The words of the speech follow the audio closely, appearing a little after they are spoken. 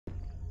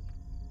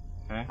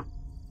Okay.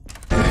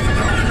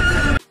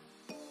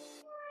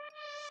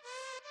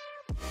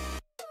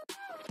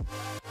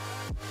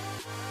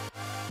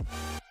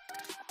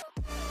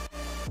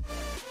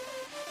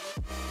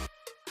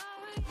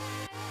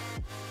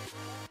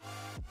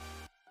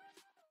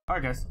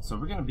 Alright guys, so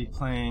we're going to be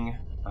playing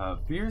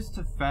Fears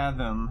to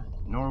Fathom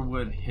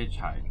Norwood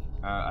Hitchhike.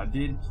 I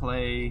did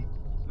play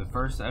the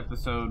first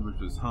episode, which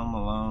was Home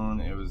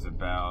Alone. It was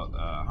about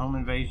home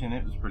invasion.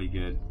 It was pretty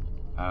good.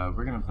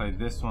 We're going to play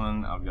this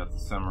one. I've got the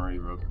summary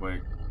real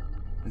quick.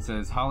 It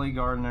says, Holly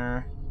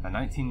Gardner, a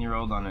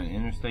 19-year-old on an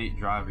interstate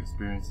drive,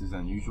 experiences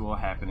unusual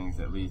happenings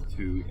that lead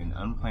to an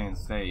unplanned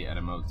stay at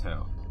a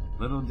motel.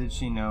 Little did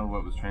she know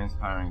what was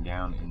transpiring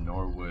down in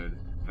Norwood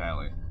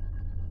Valley.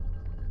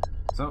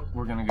 So,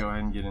 we're going to go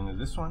ahead and get into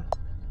this one.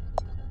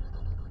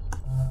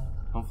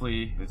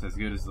 Hopefully, it's as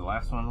good as the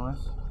last one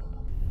was.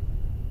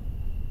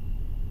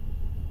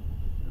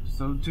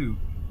 Episode 2.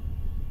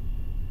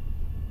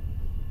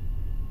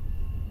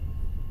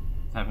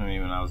 This happened to me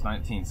when I was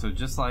 19. So,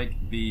 just like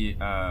the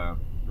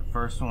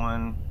first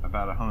one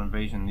about a home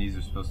invasion, these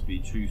are supposed to be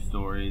true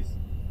stories.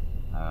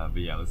 But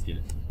yeah, let's get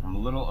it. I'm a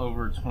little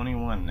over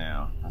 21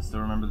 now. I still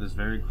remember this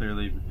very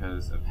clearly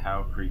because of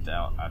how creeped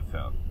out I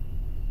felt.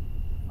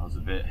 I was a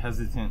bit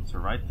hesitant to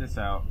write this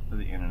out for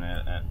the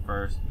internet at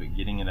first, but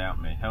getting it out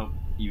may help,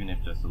 even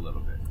if just a little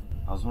bit.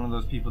 I was one of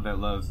those people that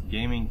loves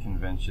gaming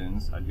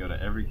conventions. I'd go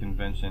to every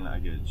convention I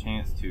get a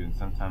chance to, and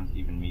sometimes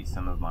even meet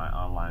some of my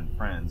online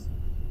friends.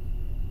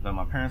 Though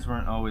my parents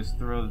weren't always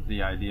thrilled at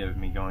the idea of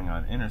me going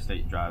on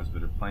interstate drives,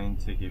 but a plane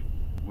ticket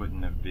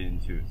wouldn't have been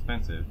too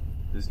expensive.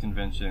 This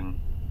convention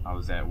I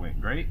was at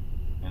went great,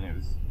 and it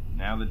was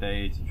now the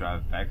day to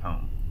drive back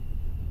home.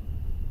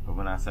 But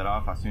when I set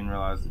off, I soon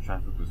realized the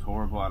traffic was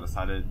horrible. I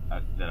decided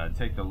that I'd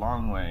take the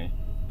long way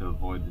to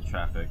avoid the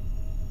traffic.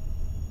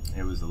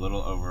 It was a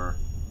little over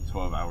a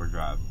 12-hour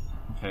drive.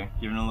 Okay,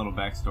 giving a little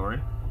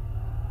backstory.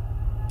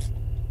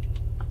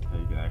 So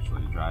you can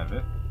actually drive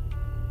it.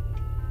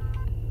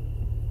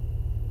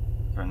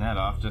 Turn that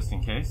off just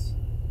in case.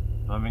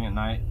 Driving at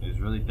night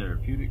is really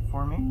therapeutic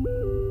for me.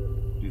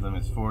 Speed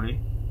limit's 40.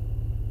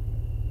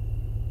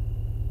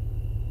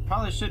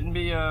 Probably shouldn't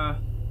be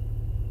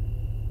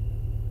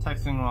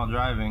texting while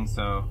driving,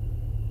 so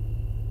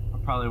I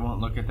probably won't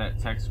look at that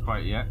text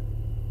quite yet.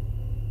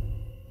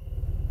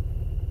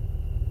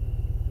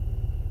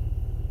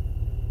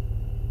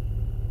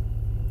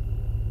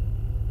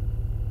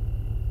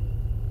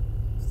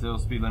 Still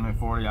speed limit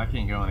 40. I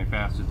can't go any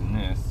faster than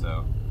this,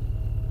 so.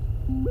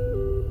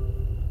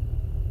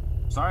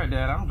 Sorry,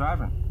 Dad, I'm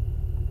driving.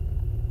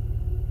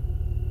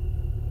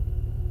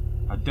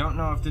 I don't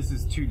know if this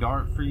is too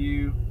dark for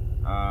you.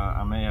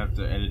 I may have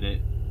to edit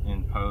it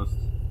in post.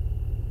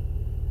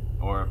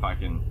 Or if I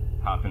can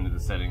hop into the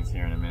settings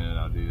here in a minute,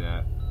 I'll do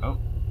that. Oh,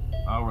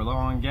 we're low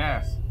on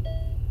gas.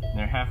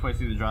 Near halfway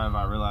through the drive,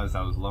 I realized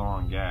I was low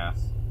on gas.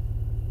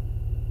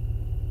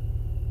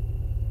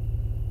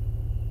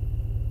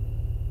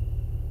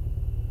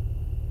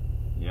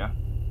 Yeah.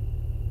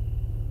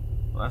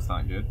 Well, that's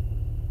not good.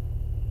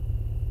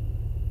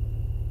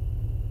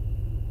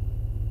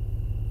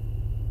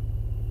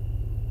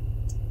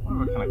 I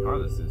wonder what kind of car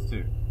this is,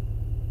 too.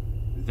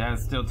 His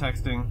dad's still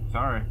texting.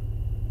 Sorry.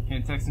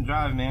 Can't text and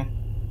drive, man.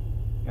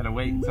 Gotta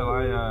wait until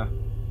I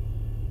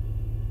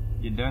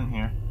get done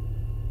here.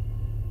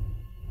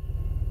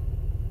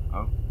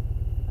 Oh,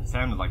 it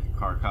sounded like the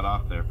car cut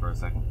off there for a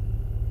second.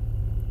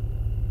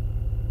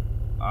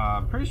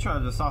 I'm pretty sure I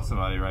just saw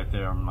somebody right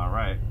there on my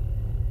right.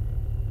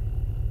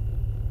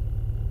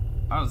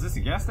 Oh, is this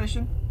a gas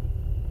station?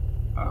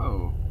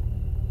 Oh.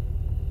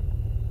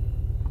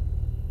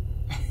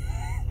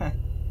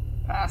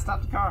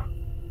 Stop the car.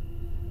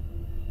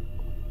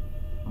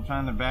 I'm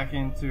trying to back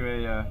into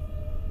a,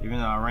 even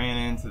though I ran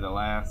into the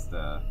last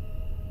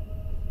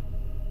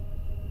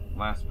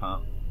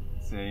pump.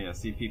 See, I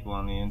see people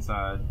on the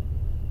inside.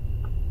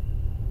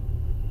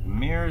 The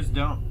mirrors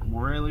don't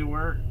really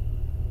work.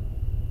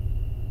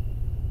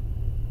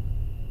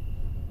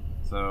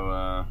 So,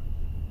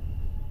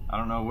 I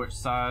don't know which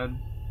side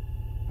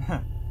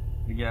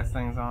the gas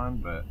thing's on,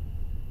 but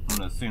I'm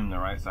gonna assume the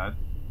right side.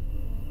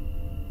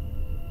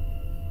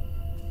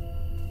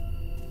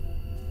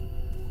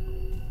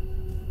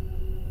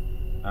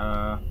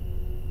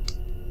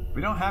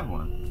 We don't have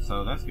one,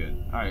 so that's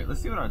good. Alright, let's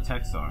see what our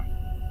texts are.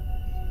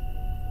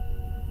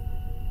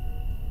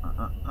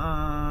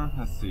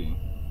 Let's see.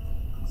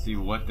 Let's see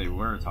what they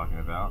were talking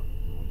about.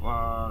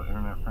 Blah, blah,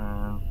 internet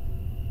friend.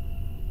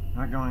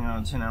 Not going on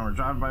a 10-hour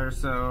drive by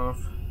yourself.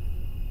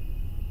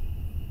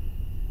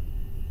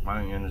 Why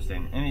don't you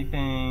understand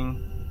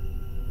anything?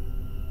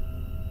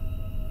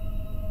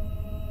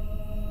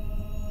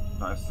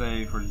 Drive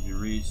safe, where did you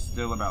reach?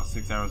 Still about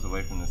 6 hours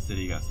away from the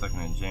city, got stuck in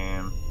a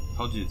jam.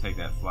 Told you to take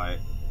that flight.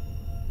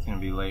 It's gonna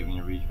be late when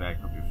you reach back.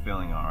 Hope you're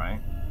feeling alright.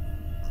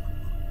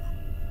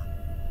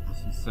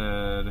 She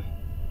said,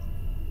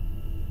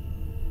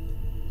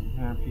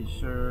 Happy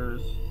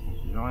Shores, thanks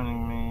for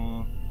joining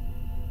me.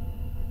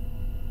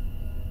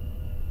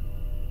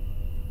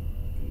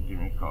 Give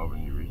me a call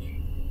when you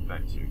reach back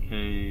back to your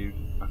cave.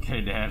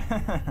 Okay, Dad.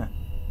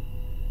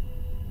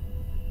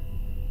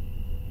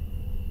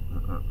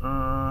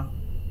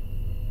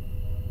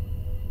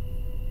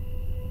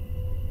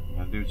 You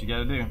gotta do what you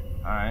gotta do.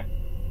 Alright.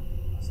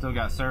 Still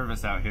got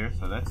service out here,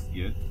 so that's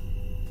good.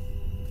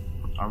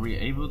 Are we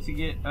able to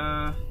get,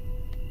 okay,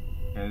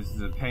 this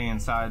is a pay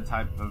inside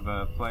type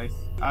of place.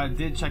 I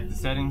did check the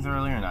settings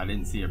earlier and I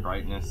didn't see a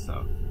brightness,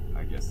 so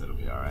I guess it'll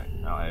be alright.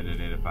 I'll edit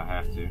it if I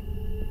have to.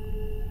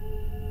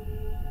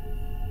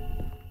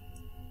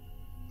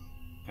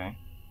 Okay.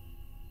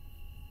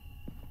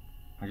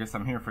 I guess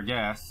I'm here for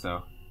gas,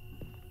 so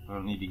I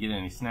don't need to get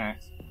any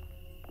snacks.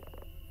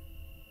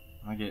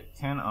 I get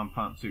 10 on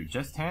pump 2.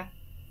 Just 10?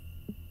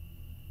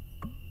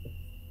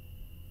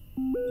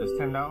 Just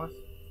 $10?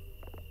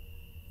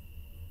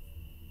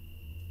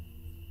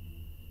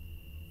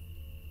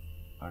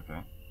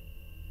 Okay.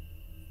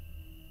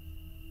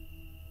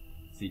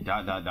 See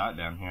dot dot dot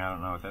down here. I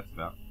don't know what that's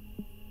about.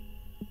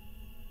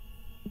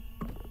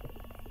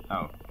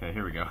 Oh, okay,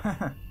 here we go.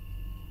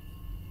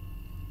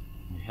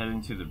 You're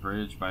heading to the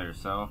bridge by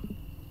yourself.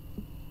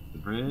 The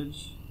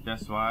bridge?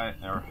 Guess why?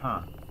 Or,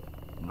 huh.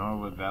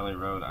 Norwood Valley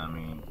Road, I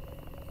mean.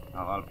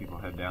 A lot of people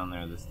head down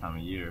there this time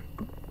of year.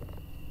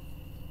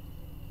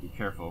 Be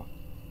careful.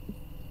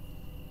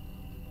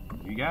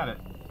 You got it.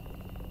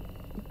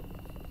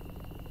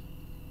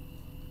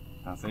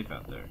 Not safe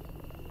out there.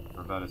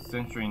 For about a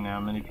century now,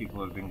 many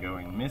people have been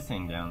going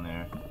missing down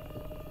there.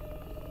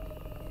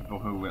 People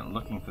who went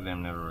looking for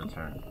them never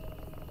returned.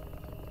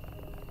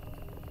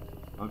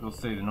 Locals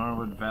say the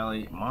Norwood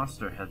Valley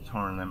monster had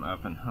torn them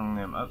up and hung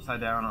them upside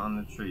down on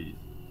the trees.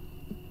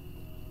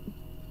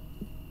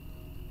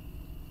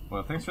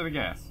 Well, thanks for the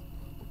gas.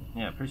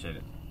 Yeah, appreciate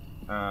it.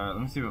 Let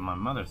me see what my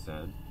mother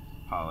said.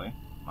 Polly.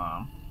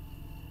 Mom.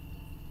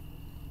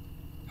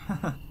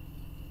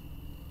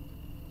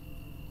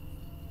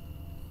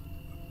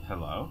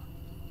 Hello?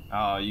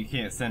 Oh, you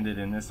can't send it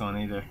in this one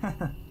either.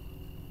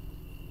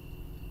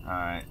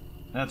 Alright,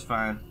 that's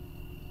fine.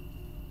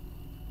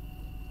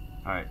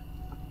 Alright,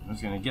 I'm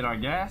just gonna get our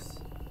gas.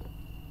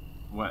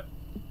 What?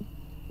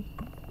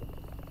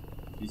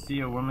 If you see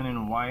a woman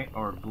in white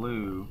or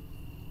blue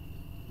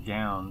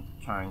gown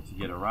trying to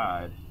get a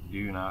ride,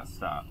 do not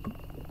stop.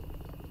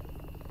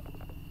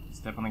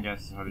 Step on the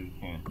gas as hard as you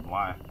can.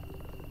 Why?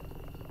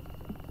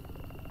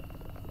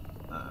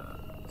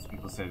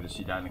 People say that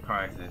she died in a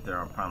car accident there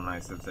on prom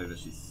night. Some say that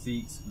she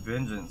seeks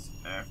vengeance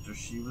after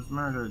she was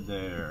murdered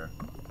there.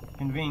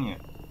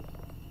 Convenient.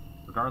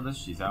 Regardless,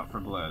 she's out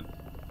for blood.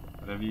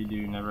 Whatever you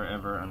do, never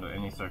ever, under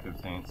any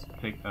circumstance,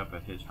 pick up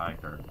a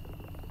hitchhiker.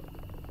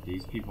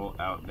 These people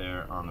out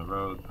there on the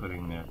road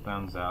putting their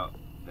thumbs out,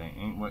 they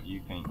ain't what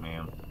you think,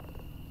 ma'am.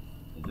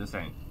 They just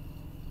ain't.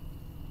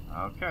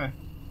 Okay.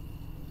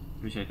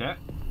 Appreciate that.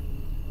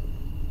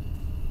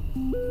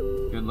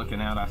 Good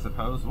looking out, I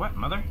suppose. What,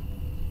 mother?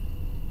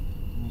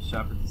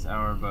 Shop at this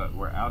hour, but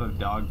we're out of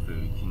dog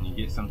food. Can you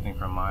get something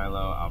from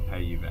Milo? I'll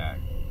pay you back.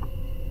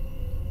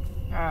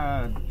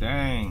 God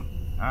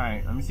dang.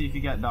 Alright, let me see if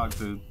you got dog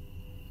food.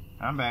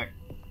 I'm back.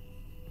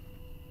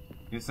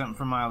 Get something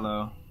from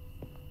Milo.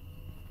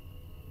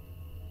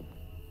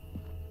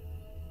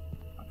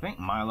 I think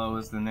Milo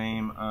is the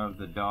name of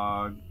the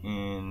dog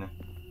in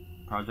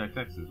Project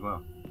X as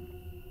well.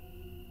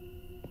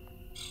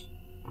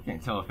 I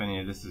can't tell if any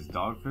of this is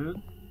dog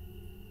food.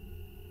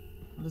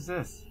 What is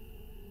this?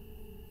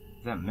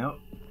 Is that milk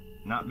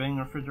not being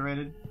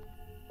refrigerated?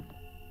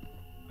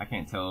 I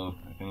can't tell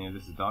if any of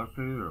this is dog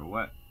food or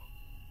what.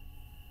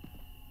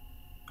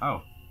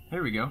 Oh,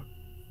 here we go.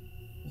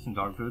 There's some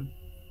dog food.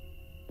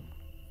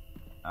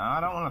 I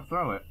don't want to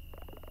throw it.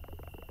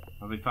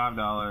 It'll be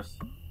 $5.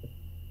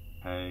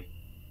 Hey.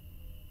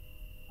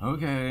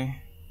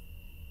 Okay.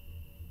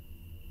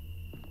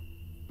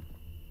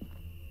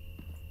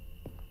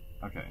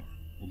 Okay.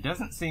 It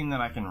doesn't seem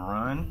that I can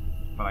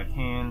run, but I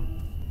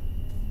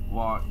can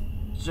walk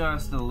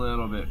just a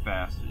little bit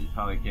faster. You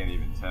probably can't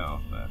even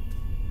tell, but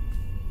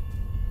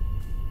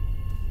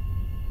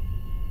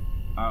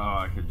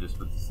I could just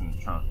put this in the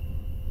trunk.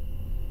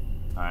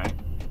 Alright.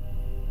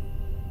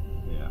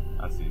 Yeah,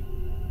 I see.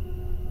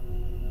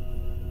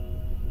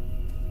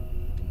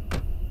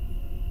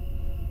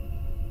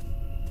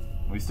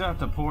 We still have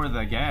to pour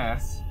the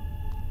gas.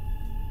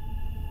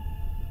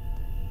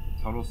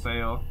 Total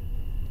sale.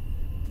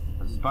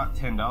 I just bought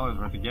 $10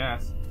 worth of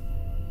gas.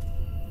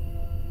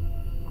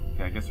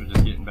 Okay, I guess we're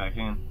just getting back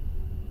in.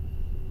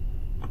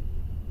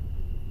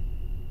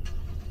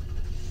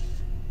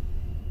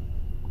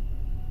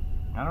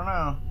 I don't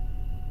know.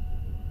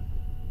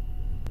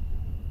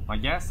 My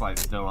gas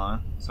light's still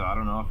on, so I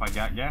don't know if I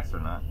got gas or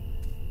not.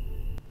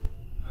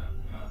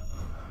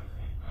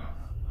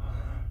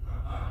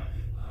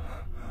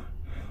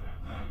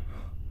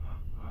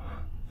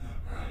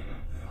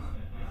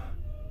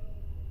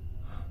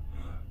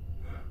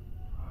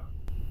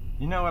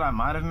 You know what I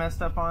might have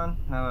messed up on,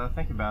 now that I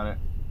think about it,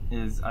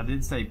 is I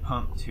did say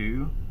pump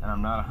 2, and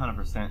I'm not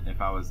 100%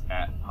 if I was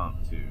at pump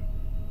 2.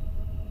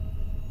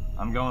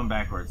 I'm going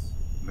backwards,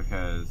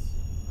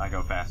 because I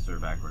go faster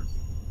backwards.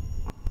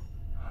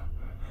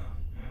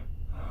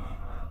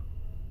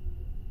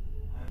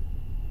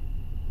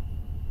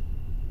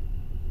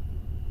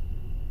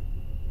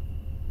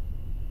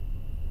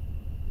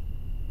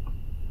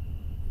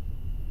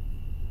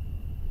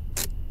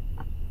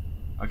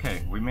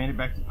 Okay, we made it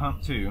back to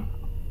pump 2.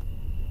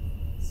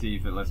 Let's see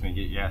if it lets me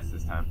get gas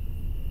this time.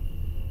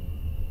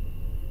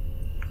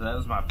 So that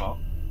was my fault.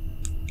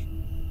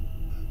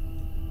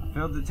 I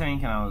filled the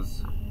tank and I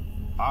was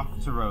off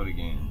to road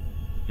again.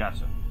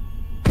 Gotcha.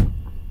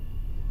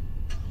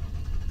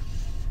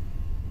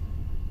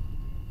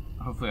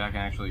 Hopefully I can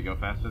actually go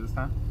faster this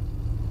time.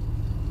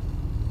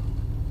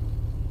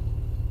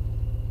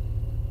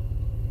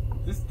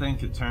 If this thing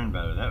could turn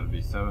better, that would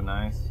be so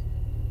nice.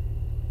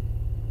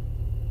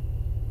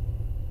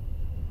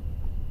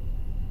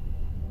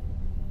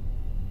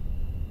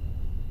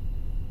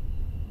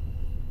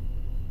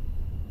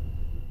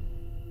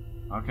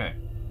 Okay,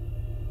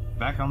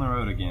 back on the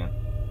road again.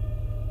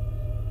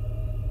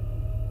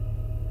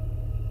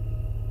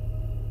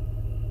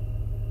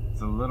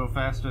 It's a little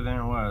faster than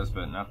it was,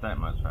 but not that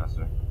much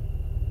faster.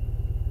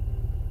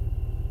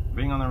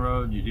 Being on the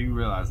road, you do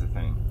realize a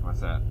thing. What's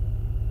that?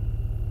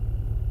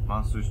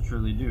 Monsters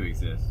truly do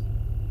exist.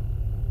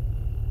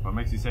 What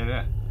makes you say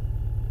that?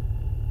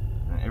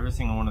 And every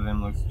single one of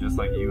them looks just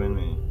like you and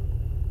me.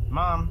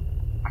 Mom,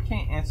 I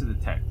can't answer the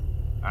text.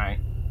 Alright,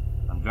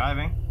 I'm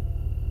driving.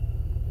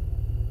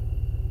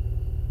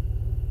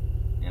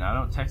 And I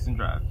don't text and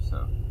drive,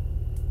 so.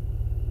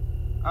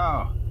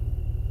 Oh.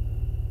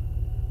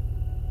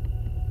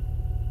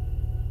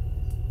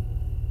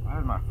 Why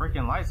did my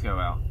freaking lights go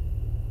out?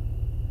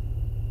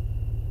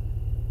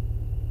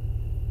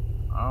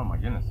 Oh my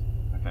goodness.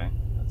 Okay.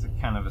 That's a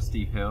kind of a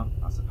steep hill,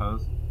 I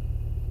suppose.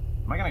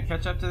 Am I gonna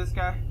catch up to this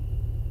guy?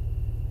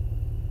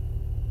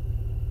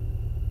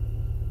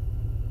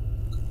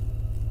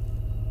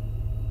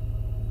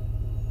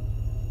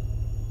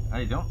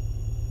 Hey, don't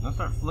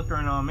start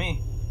flickering on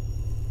me.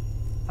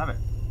 Stop it.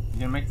 You're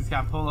gonna make this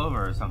guy pull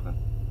over or something.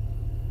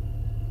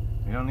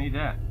 We don't need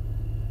that.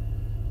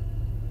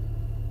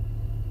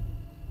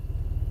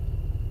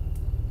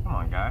 Come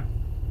on, guy.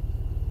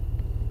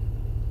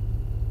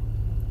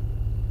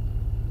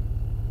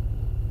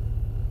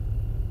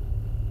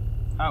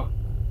 Oh.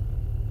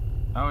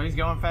 Oh, he's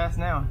going fast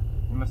now.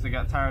 He must have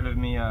got tired of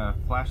me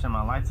flashing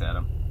my lights at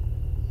him.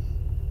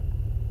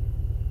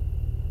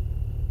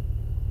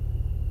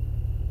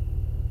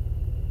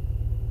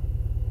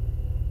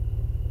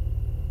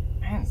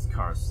 Man, this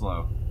car's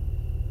slow.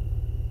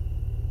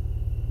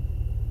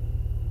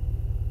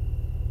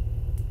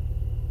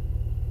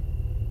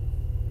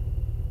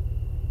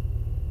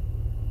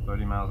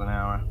 $30 miles an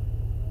hour.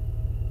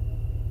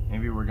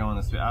 Maybe we're going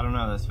this. I don't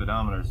know. The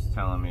speedometer's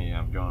telling me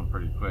I'm going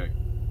pretty quick.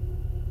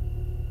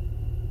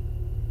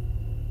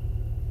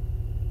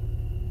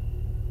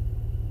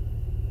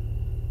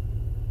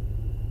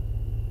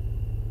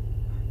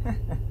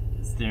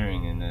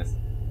 Steering in this.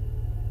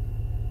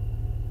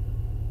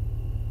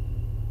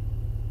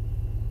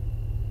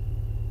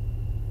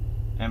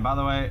 And by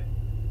the way,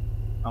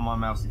 I'm on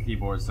mouse and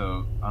keyboard,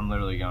 so I'm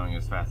literally going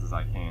as fast as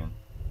I can.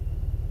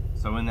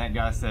 So when that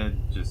guy said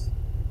just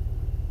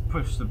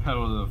push the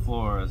pedal to the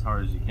floor as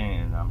hard as you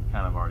can, I'm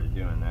kind of already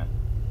doing that.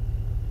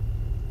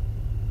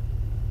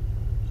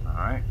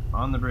 Alright,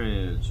 on the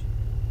bridge.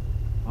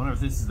 I wonder if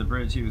this is the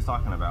bridge he was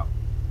talking about.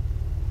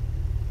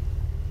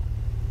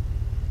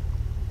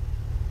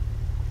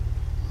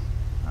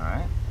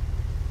 Alright,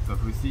 so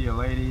if we see a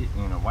lady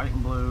in a white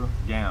and blue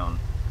gown,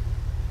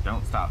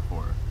 don't stop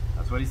for her.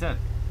 That's what he said.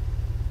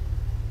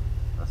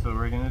 That's what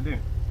we're gonna do.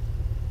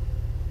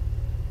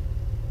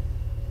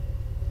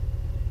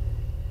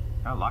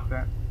 I'll lock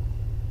that.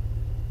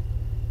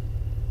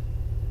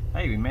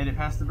 Hey, we made it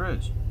past the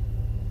bridge.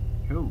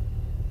 Cool.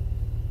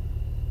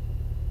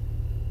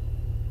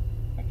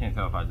 I can't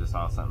tell if I just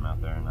saw something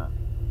out there or not.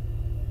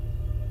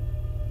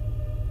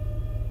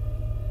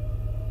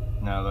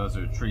 No, those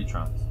are tree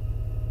trunks.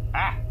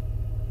 Ah!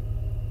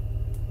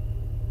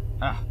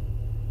 Ah!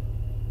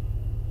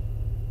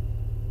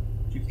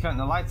 Keeps cutting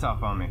the lights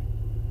off on me.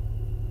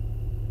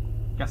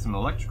 Got some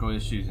electrical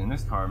issues in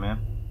this car, man.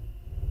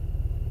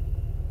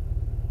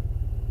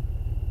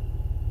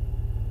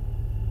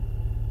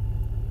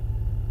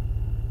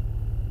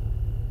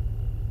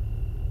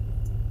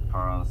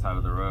 Car on the side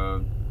of the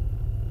road.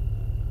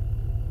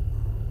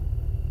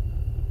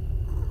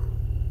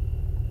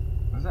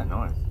 What's that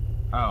noise?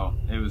 Oh,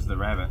 it was the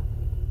rabbit.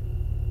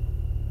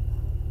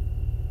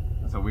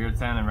 That's a weird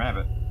sounding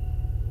rabbit.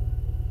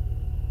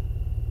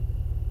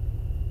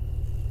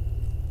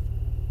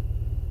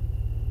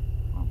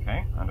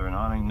 Okay, under an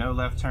awning, no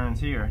left turns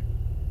here.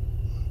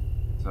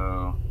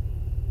 So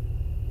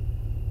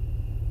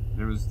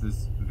there was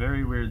this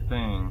very weird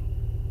thing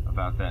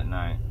about that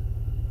night.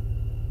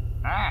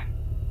 Ah!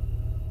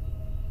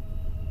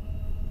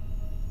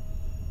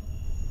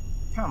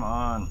 Come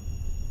on.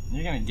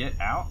 You're gonna get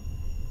out?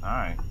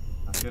 Alright,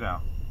 let's get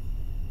out.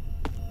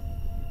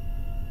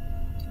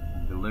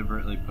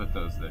 Deliberately put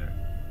those there.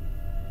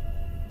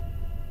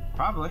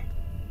 Probably.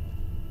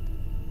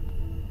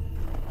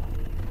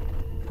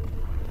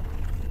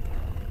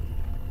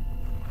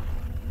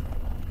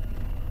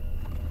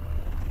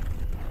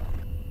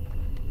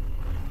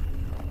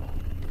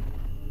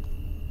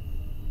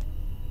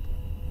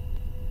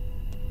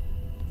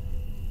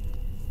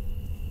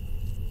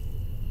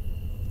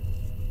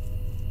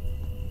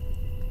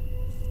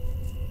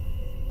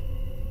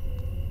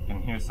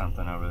 hear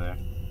something over there.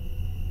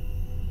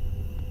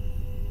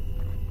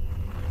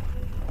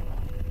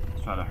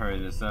 Let's try to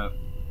hurry this up.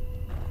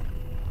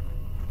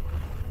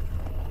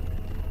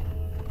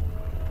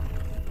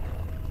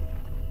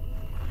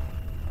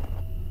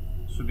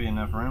 Should be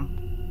enough room.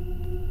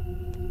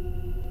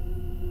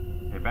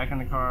 Okay, back in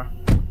the car.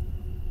 I'm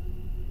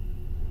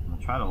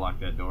gonna try to lock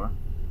that door,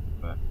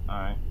 but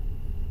alright.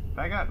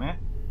 Back up, man.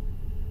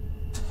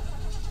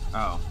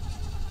 Oh.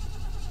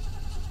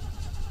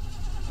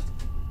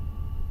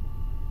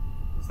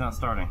 It's not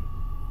starting.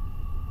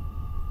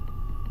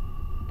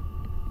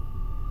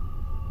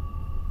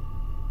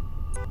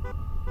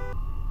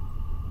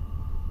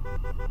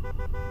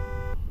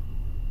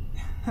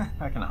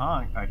 I can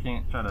honk. I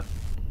can't try to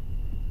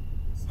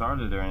start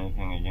it or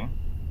anything again.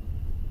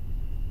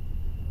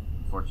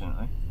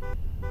 Unfortunately.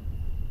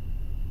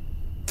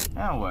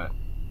 Now what?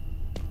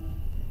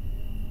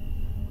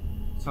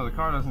 So the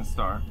car doesn't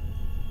start.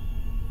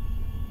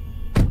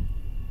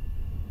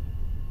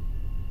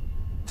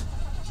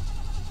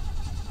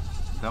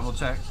 Double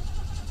check.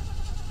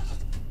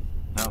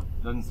 Nope,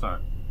 doesn't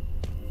start.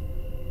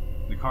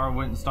 The car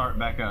wouldn't start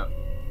back up.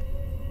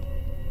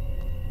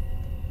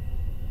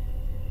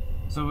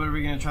 So what are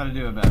we gonna try to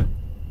do about it?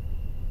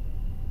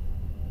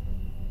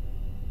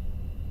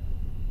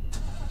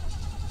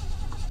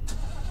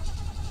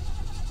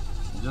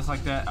 And just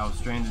like that, I was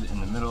stranded in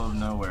the middle of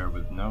nowhere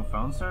with no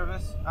phone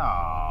service?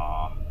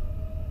 Aww.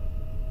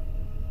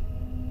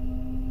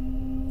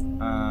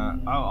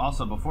 Oh,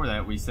 also before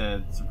that we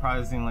said,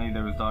 surprisingly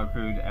there was dog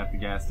food at the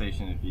gas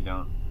station if you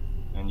don't,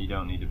 and you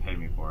don't need to pay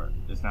me for it.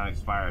 It's not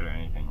expired or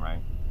anything,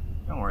 right?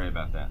 Don't worry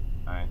about that,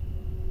 alright?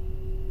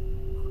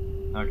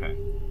 Okay.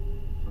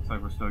 Looks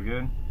like we're still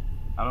good.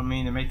 I don't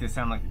mean to make this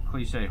sound like a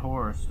cliche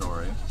horror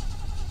story,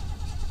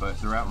 but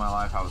throughout my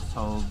life I was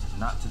told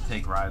not to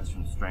take rides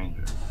from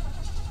strangers.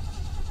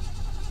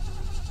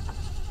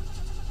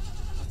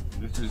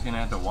 This was gonna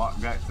have to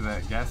walk back to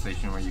that gas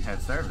station where you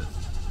had service,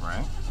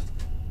 right?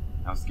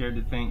 I was scared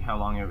to think how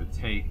long it would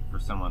take for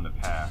someone to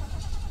pass.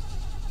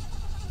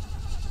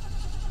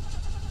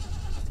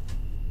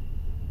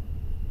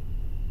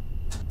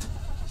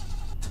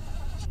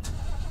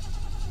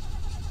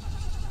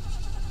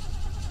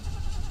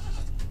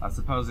 I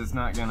suppose it's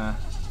not gonna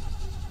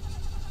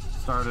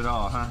start at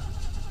all, huh?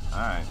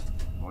 Alright,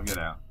 we'll get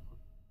out.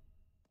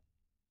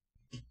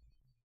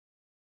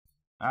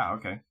 Ah,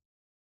 okay.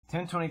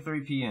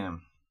 10:23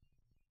 p.m.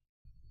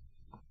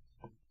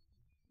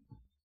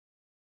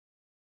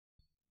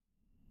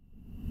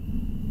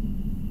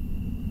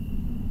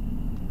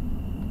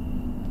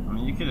 I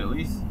mean, you could at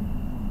least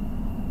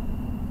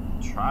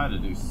try to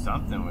do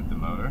something with the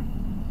motor.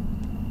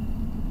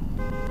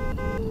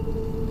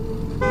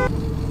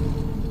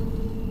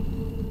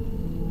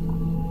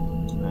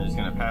 They're just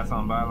gonna pass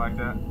on by like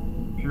that?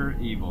 Pure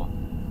evil.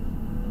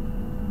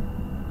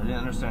 I didn't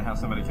understand how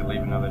somebody could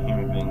leave another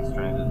human being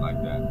stranded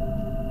like that.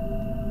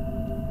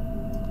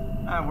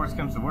 Ah, worst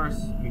comes to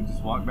worst, we can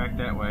just walk back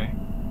that way.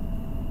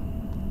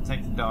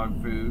 Take the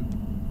dog food.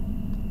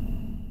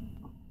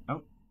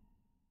 Oh.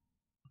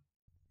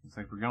 Looks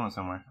like we're going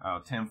somewhere.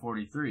 Oh,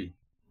 10:43.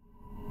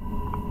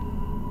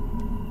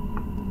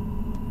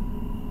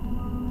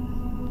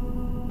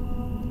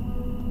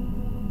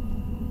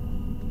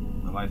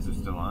 The lights are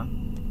still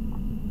on.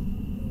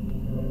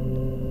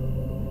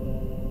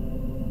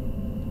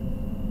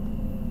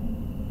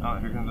 Oh,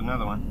 here comes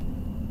another one.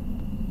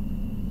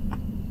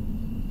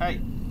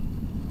 Hey!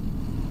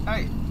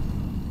 Hey!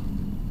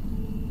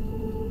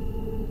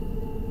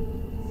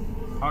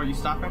 Oh, are you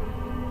stopping?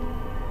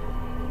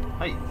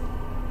 Hey!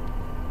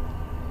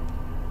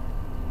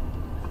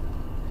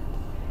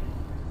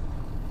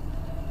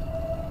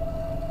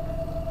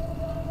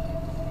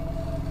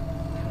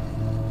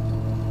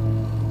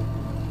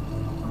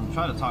 I'm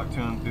trying to talk to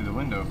him through the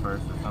window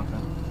first or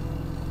something.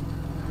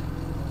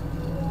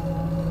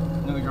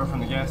 Another girl from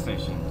the gas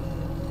station.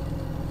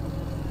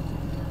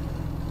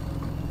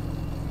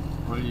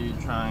 What are you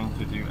trying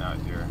to do out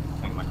here?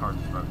 I think my car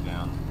just broke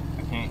down.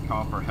 I can't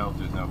call for help,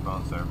 there's no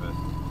phone service.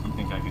 You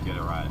think I could get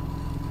a ride?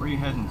 Where are you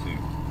heading to?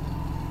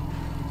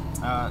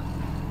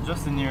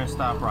 Just the nearest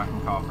stop where I can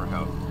call for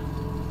help.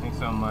 Thanks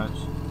so much.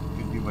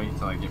 Could you wait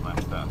till I get my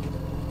stuff?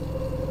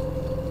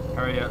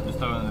 Hurry up, just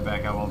throw it in the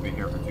back, I won't be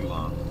here for too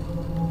long.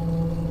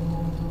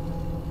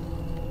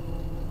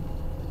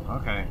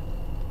 Okay.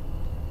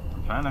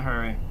 I'm trying to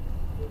hurry.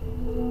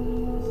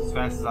 As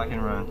fast as I can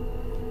run.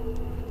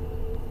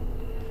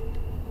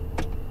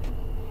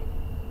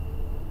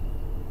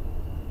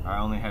 I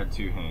only had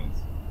 2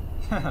 hands.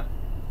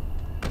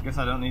 Guess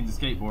I don't need the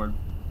skateboard.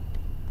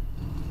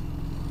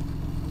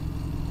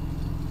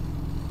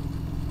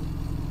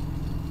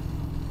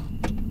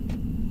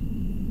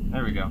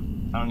 There we go.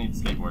 I don't need the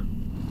skateboard.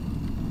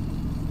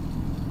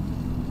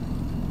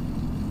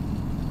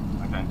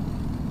 Okay.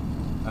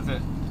 That's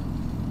it.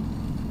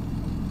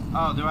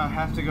 Oh, do I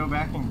have to go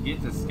back and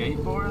get the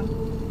skateboard?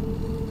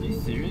 Are you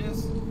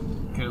serious?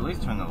 Could at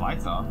least turn the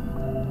lights off.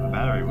 The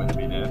battery wouldn't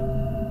be dead.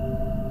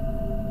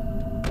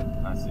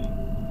 I see.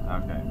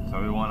 Okay,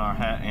 so we want our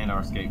hat and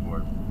our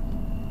skateboard.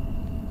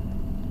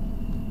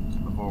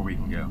 before we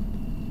can go.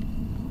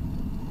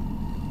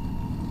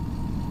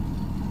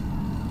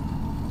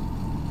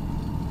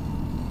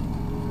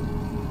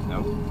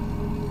 Nope.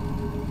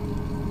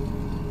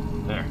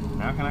 There.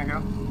 Now can I go?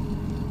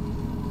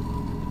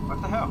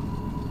 What the hell?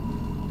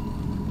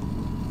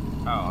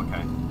 Oh,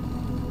 okay.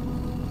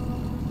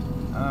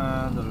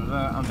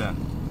 I'm done.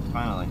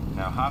 Finally.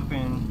 Now hop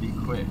in, be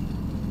quick.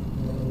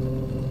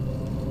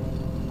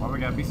 Why we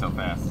gotta be so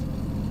fast?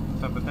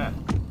 What's up with that?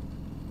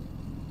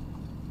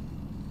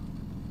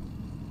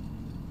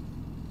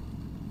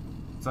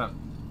 What's up?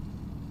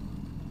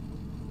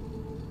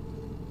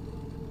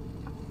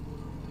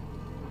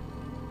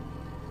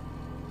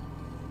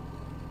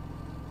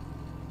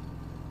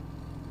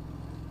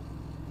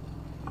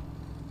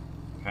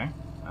 Okay.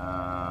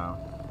 Oh.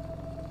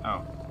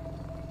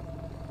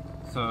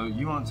 So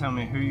you won't tell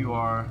me who you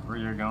are, where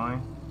you're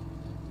going?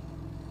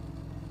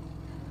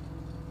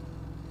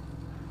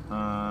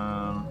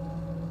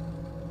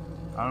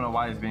 I don't know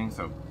why he's being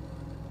so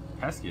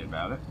pesky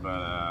about it, but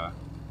I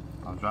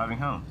was driving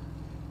home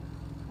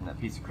and that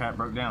piece of crap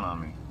broke down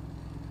on me.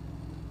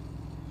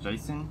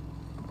 Jason?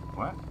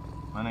 What?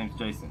 My name's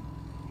Jason.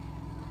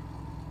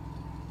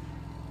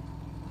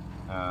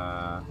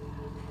 I'm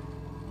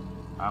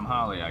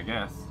Holly, I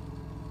guess.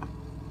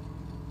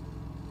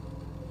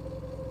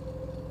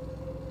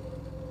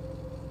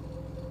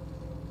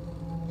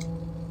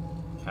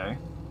 Okay.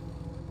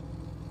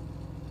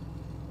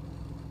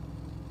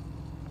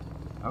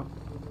 Oh.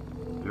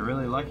 You're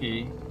really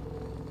lucky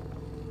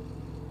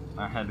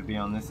I had to be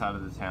on this side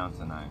of the town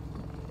tonight.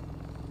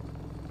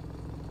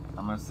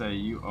 I'm gonna say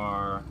you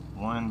are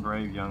one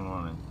brave young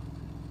woman.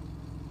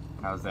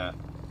 How's that?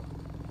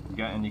 You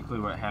got any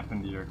clue what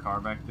happened to your car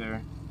back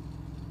there?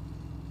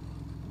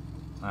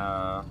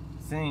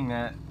 Seeing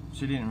that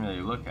she didn't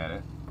really look at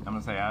it, I'm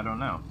gonna say I don't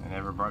know. It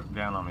never broke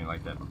down on me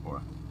like that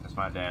before. That's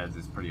my dad's,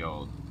 is pretty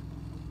old.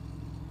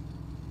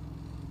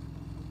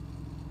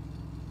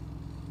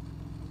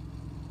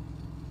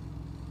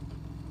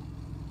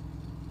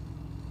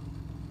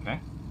 Okay.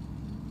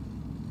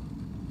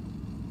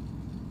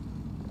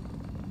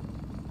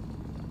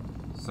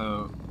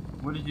 So,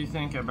 what did you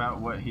think about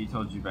what he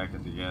told you back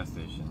at the gas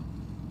station?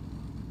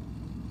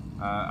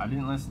 I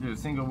didn't listen to a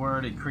single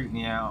word. He creeped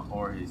me out,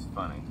 or he's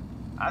funny.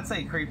 I'd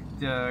say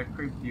creeped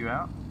you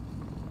out.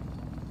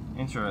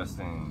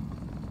 Interesting.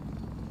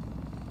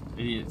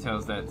 Idiot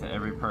tells that to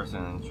every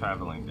person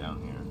traveling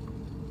down here.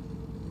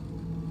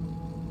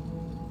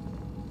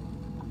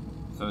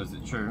 So is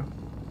it true?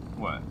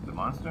 What, the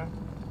monster?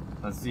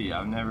 Let's see,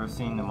 I've never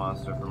seen the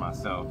monster for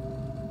myself.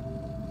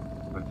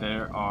 But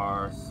there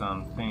are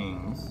some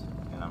things,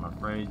 and I'm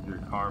afraid your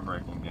car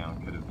breaking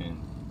down could have been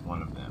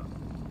one of them.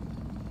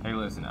 Hey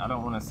listen, I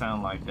don't want to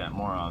sound like that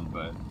moron,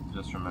 but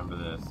just remember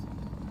this.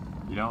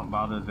 You don't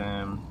bother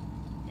them,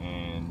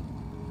 and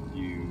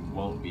you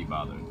won't be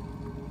bothered.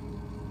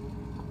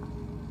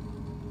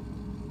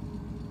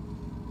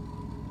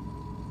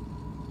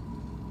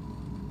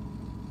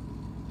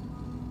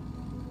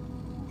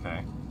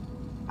 Okay.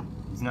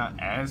 He's not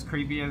as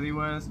creepy as he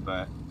was,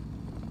 but...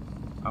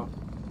 Oh.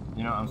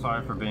 You know, I'm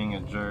sorry for being a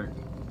jerk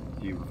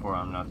to you before.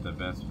 I'm not the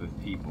best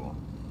with people.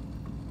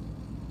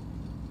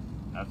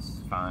 That's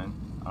fine.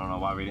 I don't know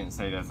why we didn't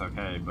say that's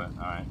okay, but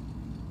alright.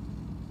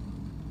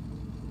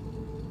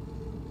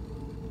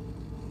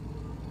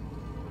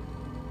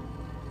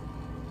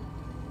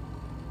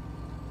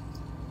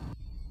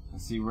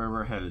 Let's see where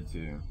we're headed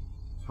to.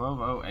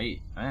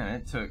 12:08. Man,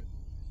 it took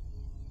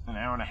an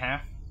hour and a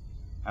half.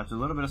 After a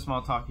little bit of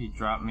small talk, he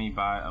dropped me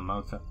by a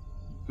motel.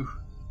 Oof.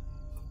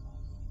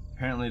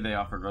 Apparently they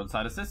offered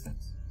roadside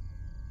assistance.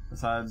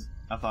 Besides,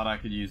 I thought I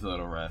could use a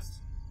little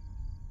rest.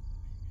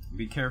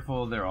 Be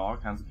careful, there are all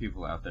kinds of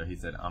people out there, he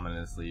said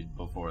ominously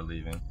before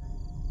leaving.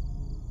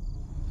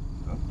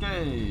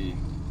 Okay.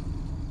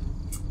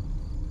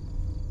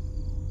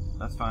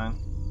 That's fine.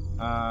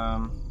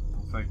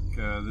 Looks like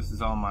this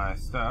is all my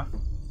stuff.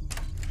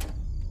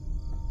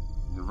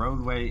 The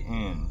Roadway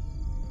Inn.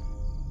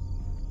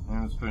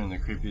 Everyone's putting the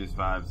creepiest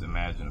vibes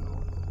imaginable.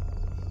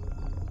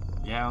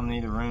 Yeah, I'll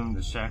need a room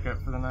to shack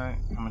up for the night.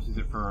 How much is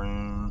it for a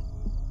room?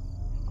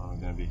 I'm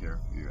gonna be here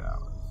a few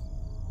hours.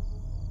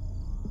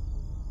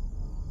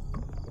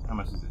 How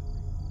much is it?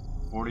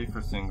 40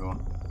 for single.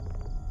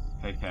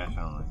 Pay cash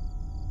only.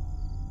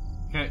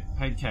 Okay,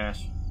 paid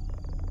cash.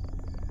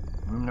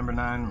 Room number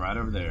 9, right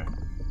over there.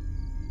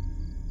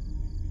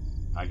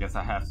 I guess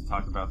I have to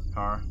talk about the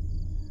car.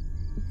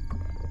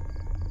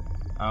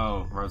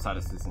 Oh, roadside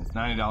assistance.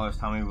 $90.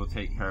 Tommy will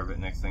take care of it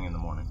next thing in the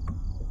morning.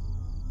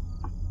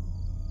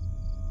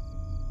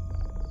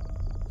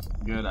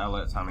 Good, I'll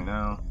let Tommy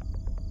know.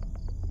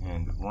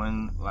 And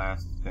one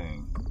last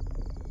thing.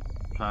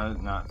 Try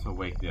not to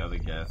wake the other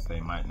guests. They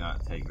might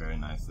not take very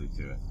nicely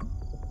to it.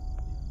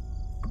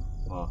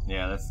 Well,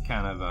 yeah, that's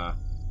kind of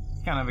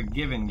a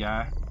given,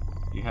 guy.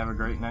 You have a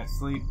great night's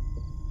sleep.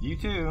 You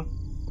too.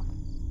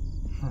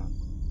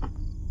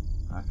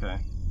 Okay.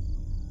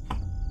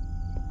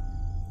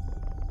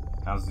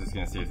 I was just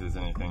gonna see if there's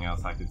anything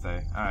else I could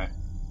say. Alright.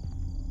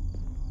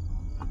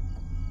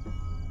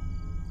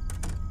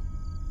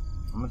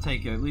 I'm gonna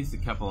take at least a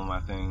couple of my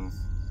things.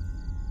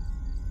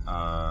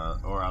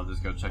 Or I'll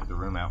just go check the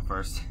room out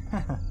first.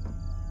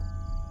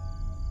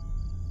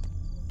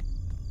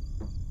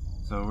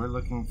 So we're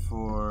looking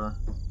for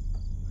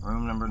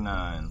room number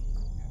 9. 1,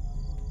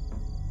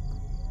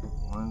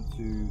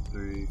 2,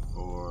 3,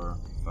 4,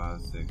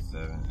 5, 6,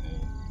 7,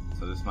 8.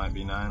 So this might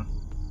be 9.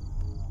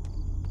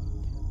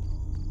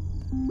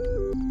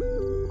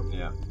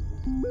 Yeah.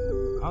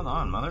 Hold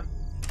on, mother.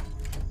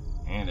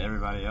 And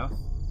everybody else.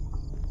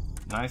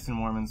 Nice and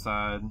warm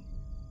inside.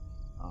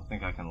 I don't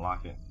think I can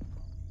lock it.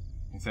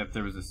 Except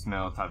there was a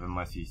smell, type of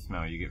musty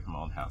smell you get from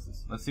old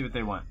houses. Let's see what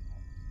they want.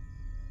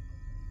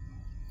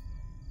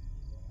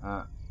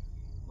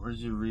 Where did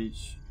you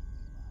reach?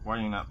 Why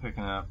are you not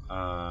picking up?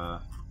 The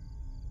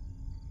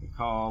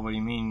call. What do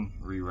you mean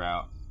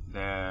reroute?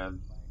 Dad,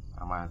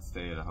 I might have to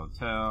stay at a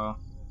hotel.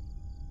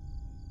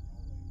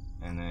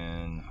 And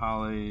then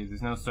Holly,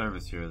 there's no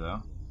service here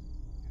though.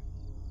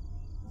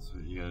 That's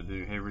what you gotta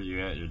do. Hey, where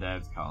you at? Your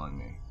dad's calling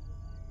me.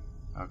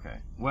 Okay.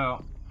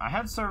 Well, I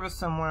had service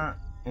somewhere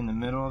in the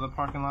middle of the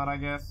parking lot, I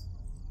guess.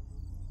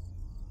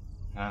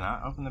 Can I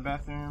not open the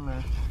bathroom?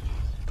 Or...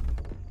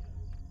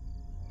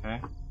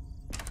 Okay.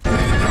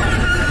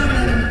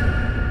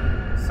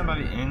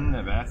 Somebody in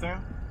the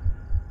bathroom?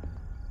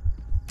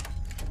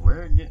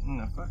 We're getting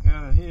the fuck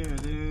out of here,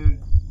 dude.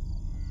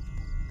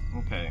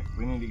 Okay,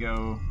 we need to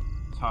go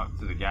talk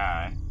to the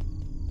guy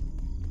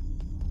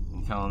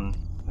and tell him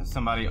there's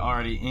somebody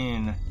already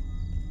in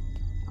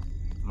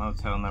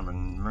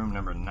room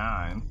number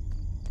 9.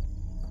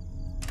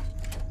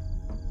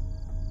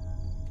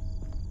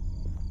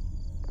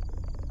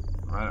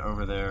 Right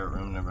over there,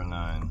 room number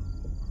 9.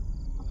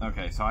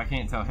 Okay, so I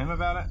can't tell him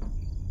about it.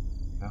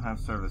 Don't have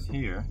service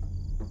here.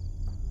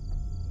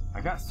 I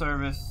got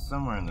service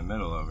somewhere in the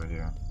middle over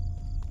here.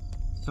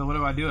 So what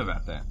do I do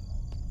about that?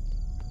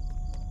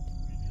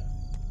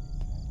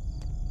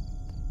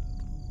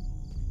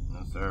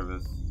 No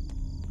service.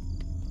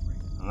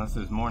 Unless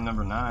there's more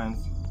number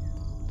 9s.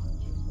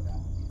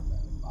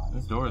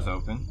 This door is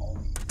open.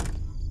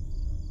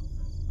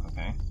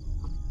 Okay.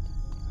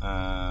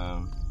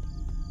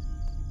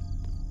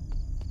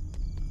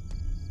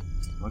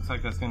 Looks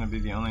like that's going to be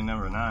the only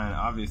number 9.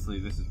 Obviously,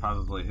 this is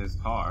probably his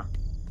car.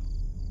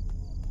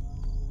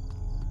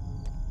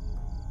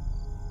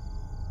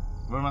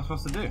 What am I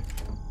supposed to do?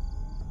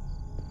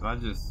 Do I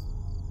just...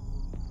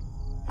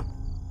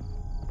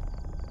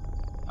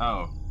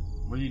 Oh,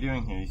 what are you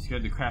doing here? You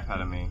scared the crap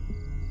out of me.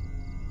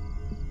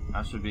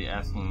 I should be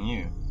asking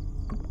you.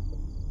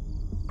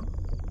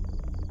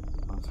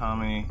 I'm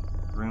Tommy,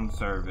 room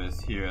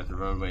service here at the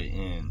Roadway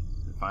Inn,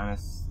 the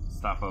finest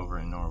stopover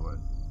in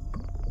Norwood.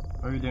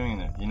 What are you doing in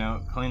there? You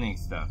know, cleaning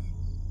stuff.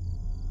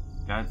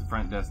 The guy at the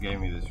front desk gave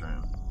me this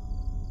room.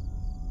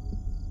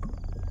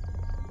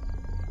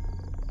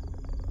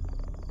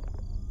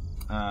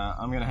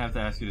 I'm gonna have to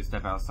ask you to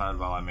step outside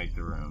while I make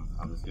the room.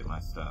 I'll just get my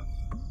stuff.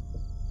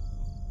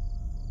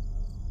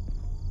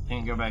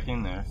 Can't go back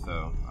in there,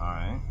 so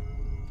alright.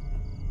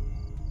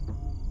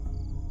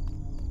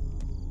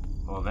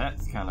 Well,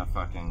 that's kind of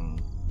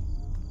fucking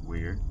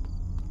weird.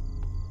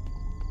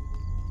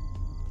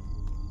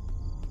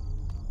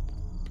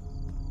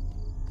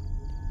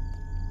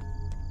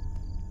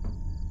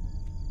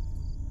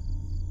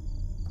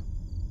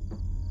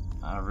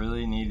 I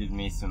really needed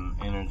me some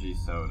energy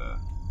soda.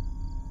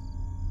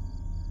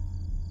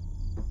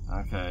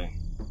 Okay,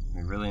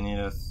 we really need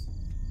us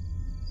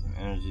some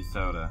energy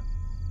soda.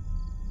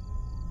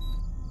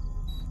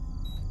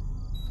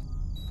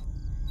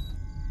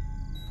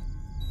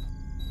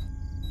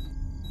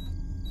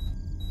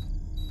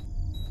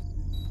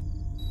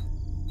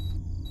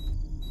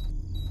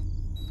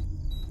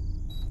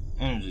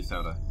 Energy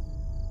soda.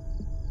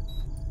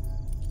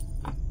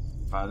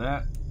 Buy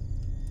that.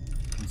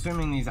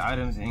 Consuming these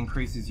items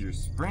increases your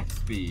sprint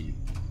speed.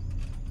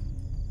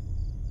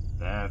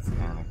 That's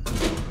kind of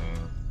cool,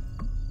 man.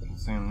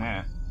 Consume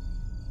that.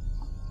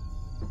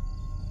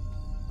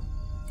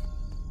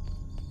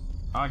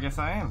 Oh, I guess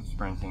I am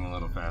sprinting a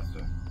little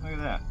faster. Look at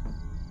that.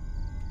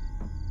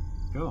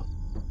 Cool.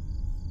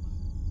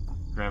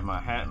 Grab my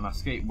hat and my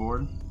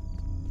skateboard.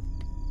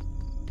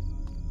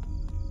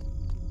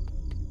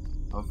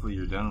 Hopefully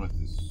you're done with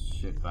this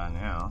shit by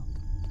now.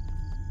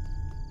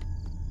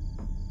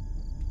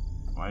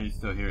 Why are you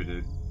still here,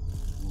 dude?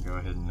 You can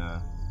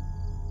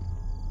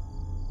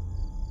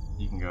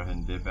go ahead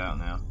and dip out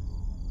now.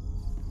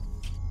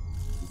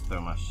 Just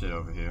throw my shit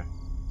over here.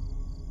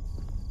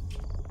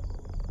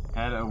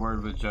 Had a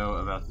word with Joe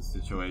about the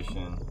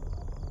situation.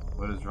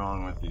 What is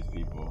wrong with these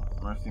people?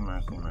 Mercy,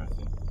 mercy,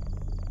 mercy.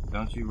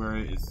 Don't you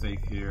worry, it's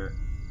safe here.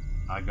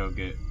 I go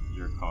get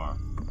your car.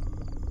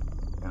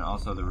 And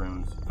also the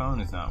room's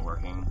phone is not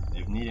working.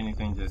 If you need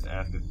anything, just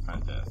ask at the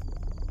front desk.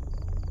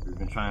 We've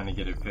been trying to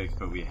get it fixed,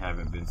 but we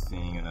haven't been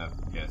seeing enough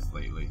guests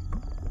lately.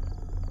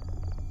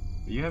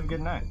 But you have a good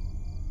night.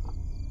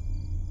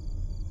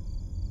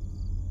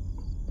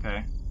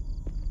 Okay.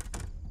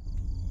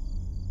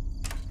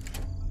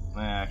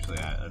 Actually,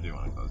 I do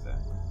want to close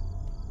that.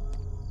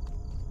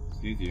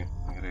 Excuse you.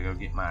 I gotta go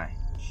get my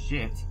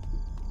shit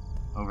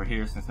over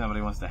here since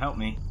nobody wants to help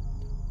me.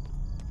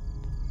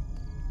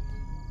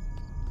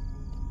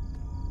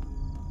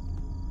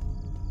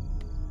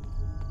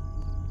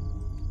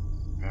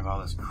 Grab all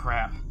this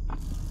crap.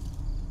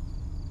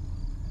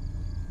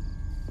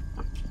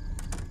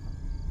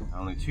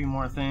 Only 2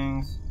 more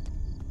things.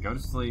 Go to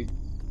sleep.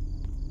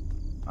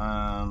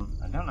 I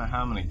don't know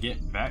how I'm gonna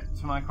get back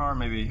to my car.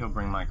 Maybe he'll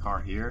bring my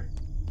car here.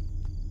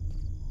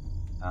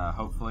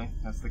 Hopefully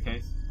that's the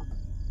case.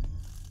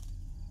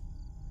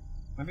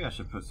 Maybe I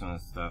should put some of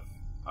this stuff.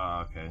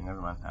 Oh, okay,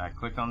 never mind. I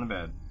clicked on the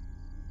bed.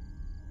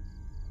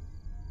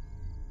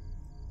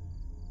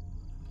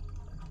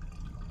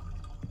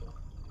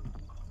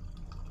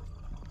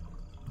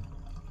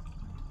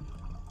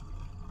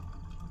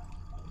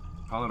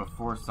 Call it a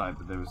foresight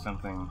that there was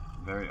something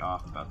very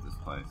off about this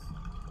place.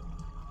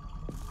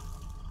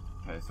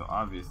 Okay, so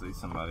obviously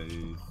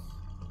somebody's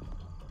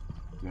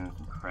doing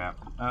some crap.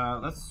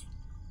 Let's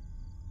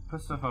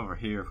put stuff over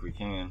here if we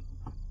can.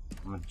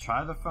 I'm gonna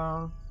try the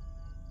phone.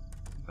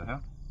 What the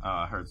hell? Oh,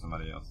 I heard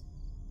somebody else.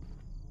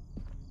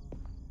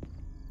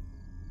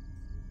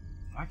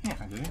 Why can't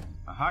I do it?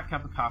 A hot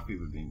cup of coffee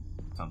would be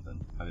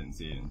something. I didn't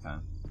see it in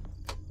time. So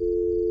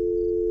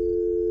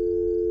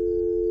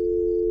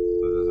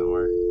it doesn't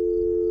work.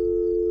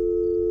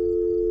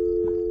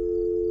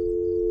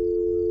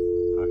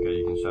 Okay,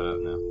 you can shut up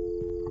now.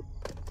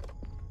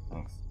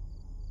 Thanks.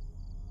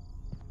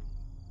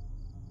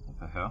 What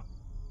the hell?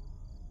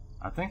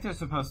 I think there's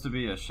supposed to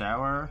be a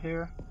shower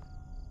here.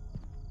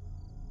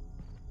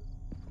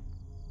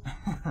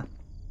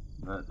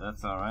 But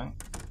that's alright.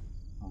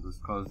 We'll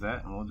just close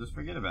that and we'll just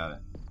forget about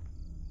it.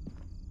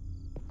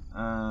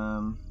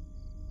 Alright.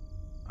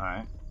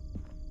 I'm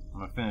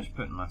gonna finish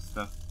putting my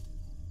stuff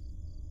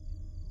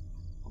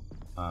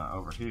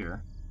over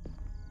here.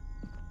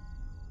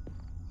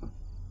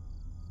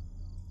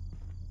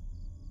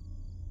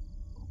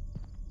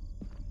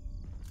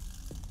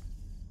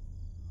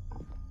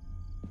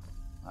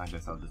 I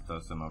guess I'll just throw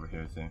some over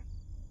here too.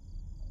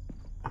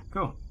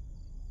 Cool.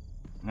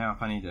 Now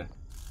if I need to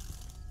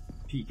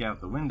peek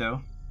out the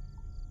window,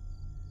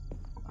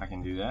 I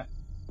can do that.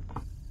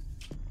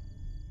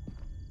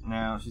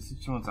 Now she said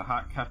she wants a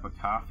hot cup of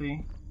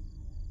coffee.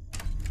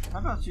 How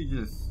about you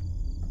just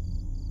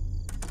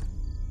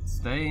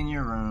stay in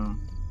your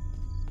room,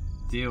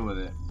 deal with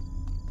it,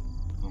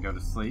 and go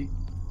to sleep?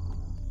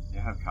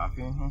 You have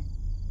coffee in here?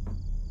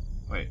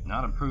 Wait,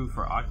 not approved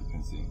for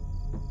occupancy.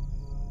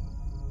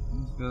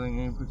 This building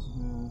in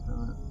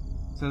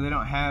so they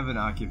don't have an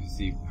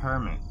occupancy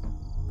permit.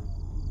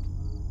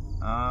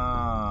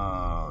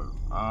 Oh,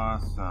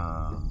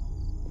 awesome.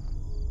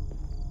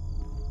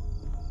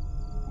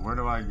 Where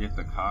do I get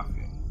the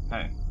coffee?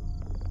 Hey.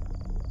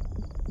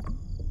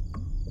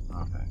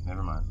 Okay,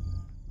 never mind.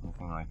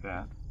 Anything like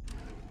that.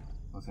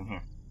 What's in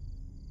here?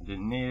 I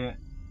didn't need it.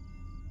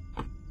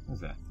 What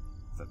is that?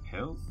 Is that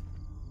pills?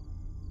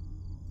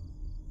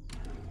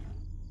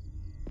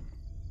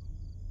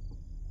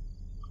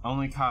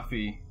 Only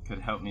coffee could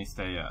help me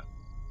stay up.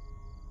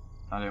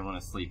 I didn't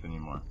want to sleep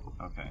anymore.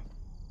 Okay.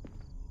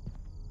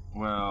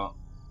 Well,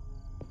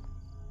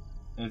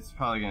 it's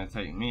probably going to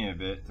take me a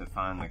bit to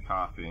find the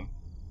coffee.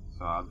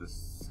 So I'll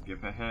just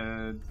skip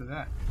ahead to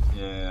that.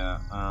 Yeah,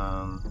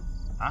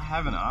 I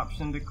have an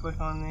option to click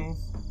on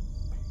these.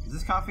 Is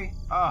this coffee?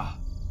 Ah!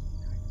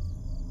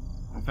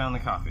 Oh, I found the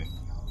coffee.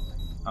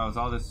 Oh, is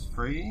all this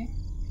free?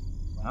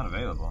 Not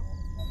available.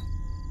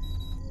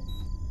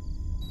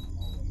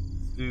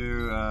 Let's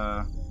do,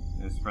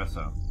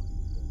 espresso.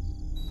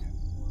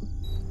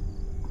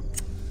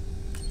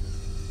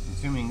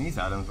 Consuming these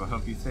items will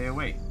help you stay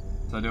awake.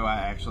 So do I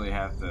actually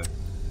have to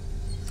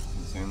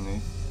consume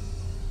these?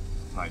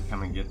 Like,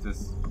 come and get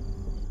this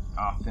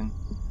often?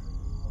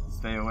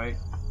 Stay awake?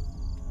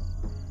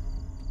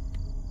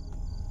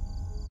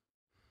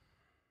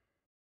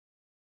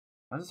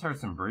 I just heard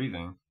some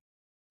breathing.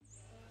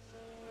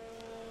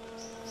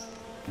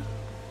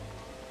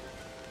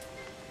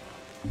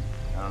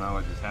 I don't know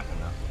what just happened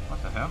though.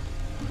 What the hell?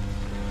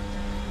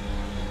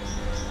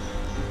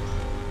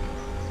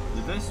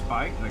 Did they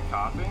spike the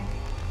coffee?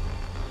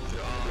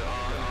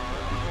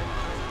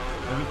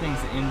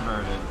 Everything's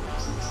inverted.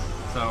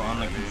 So on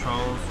the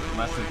controls,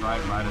 left is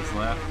right, right is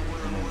left,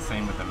 and then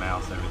same with the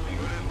mouse, everything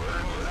is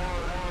inverted.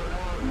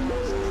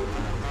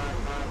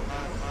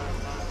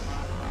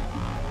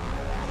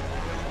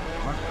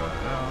 What the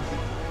hell?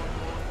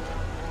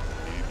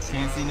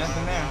 Can't see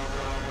nothing there.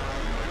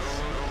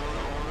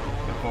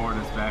 The forward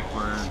is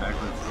backward,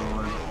 backwards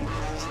forward.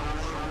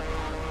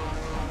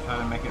 I'll try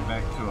to make it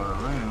back to our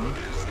room.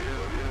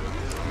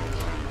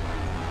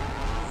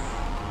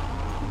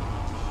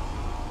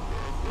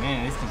 Man,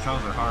 these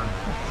controls are hard.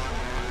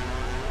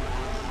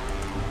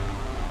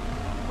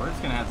 We're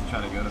just gonna have to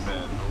try to go to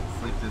bed,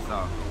 sleep this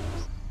off.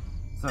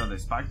 So they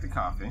spiked the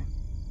coffee.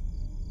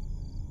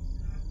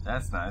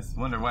 That's nice.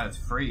 Wonder why it's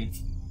free.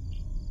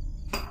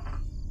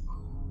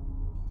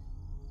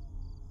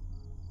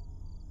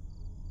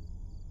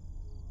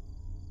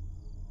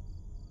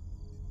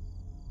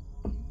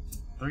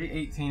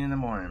 3:18 in the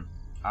morning.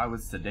 I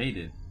was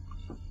sedated.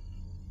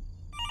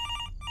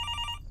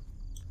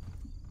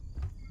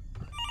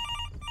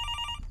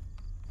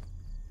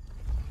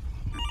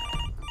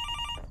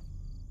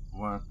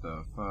 What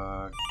the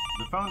fuck?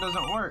 The phone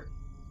doesn't work.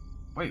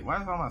 Wait,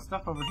 why is all my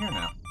stuff over here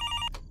now?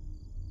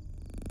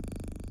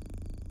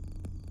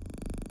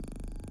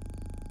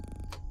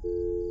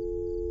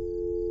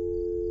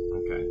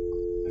 Okay.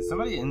 Is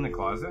somebody in the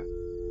closet?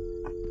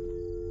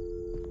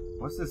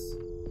 What's this?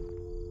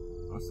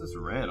 What's this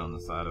red on the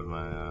side of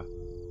my,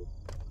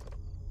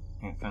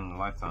 can't turn the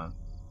lights on.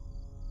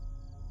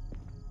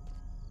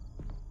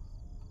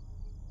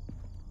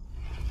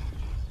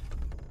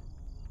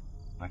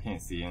 I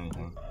can't see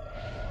anything.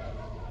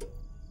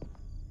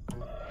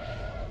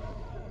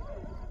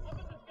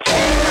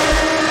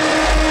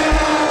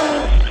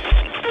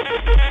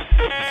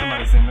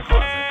 Somebody's in the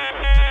closet.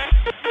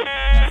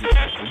 As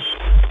expected.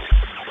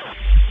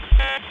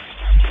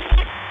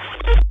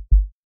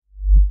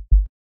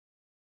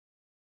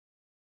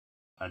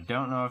 I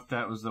don't know if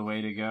that was the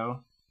way to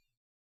go.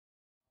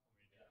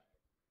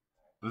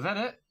 Was that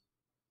it?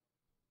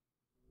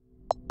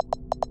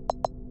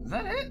 Is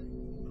that it?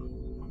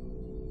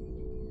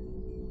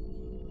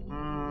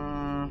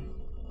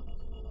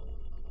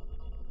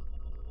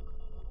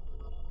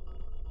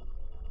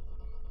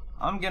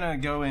 I'm gonna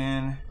go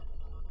in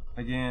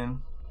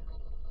again,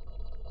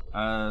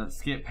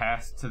 skip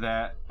past to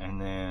that, and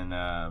then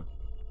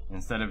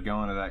instead of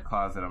going to that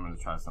closet, I'm gonna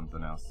try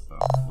something else. So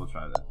we'll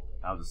try that.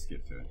 I'll just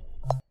skip to it.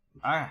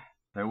 Ah,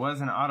 there was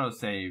an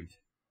auto-saved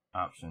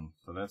option,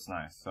 so that's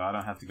nice. So I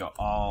don't have to go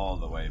all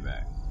the way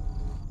back.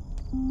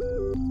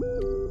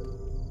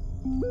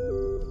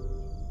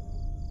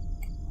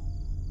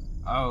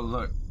 Oh,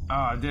 look. Oh,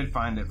 I did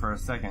find it for a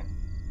second.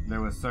 There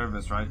was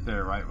service right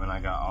there, right when I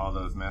got all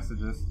those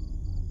messages.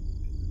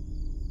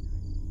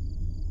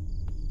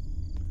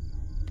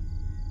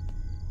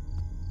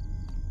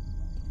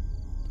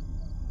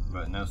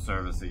 But no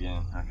service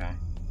again. Okay.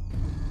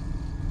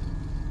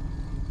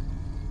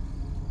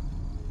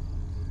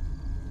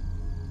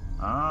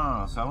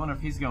 Oh, so I wonder if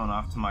he's going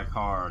off to my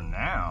car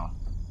now.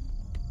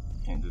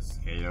 Can't just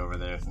skate over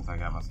there since I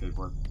got my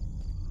skateboard.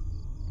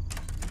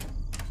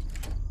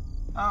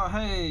 Oh,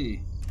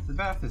 hey! The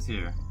bath is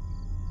here.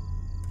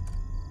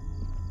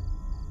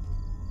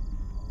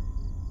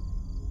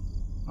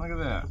 Look at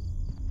that.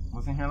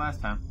 Wasn't here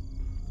last time.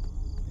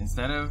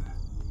 Instead of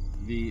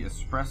the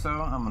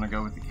espresso, I'm gonna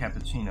go with the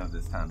cappuccino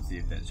this time, see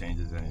if that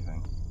changes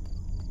anything.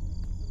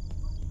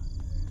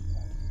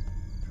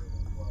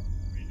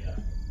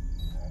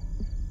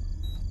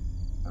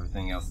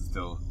 Everything else is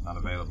still not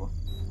available.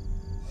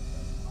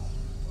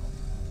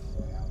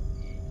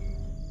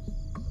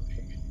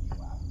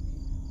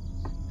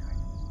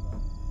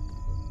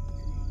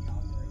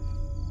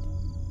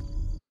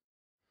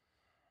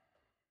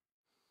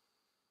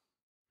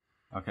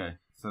 Okay,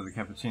 so the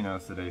cappuccino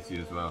sedates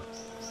you as well.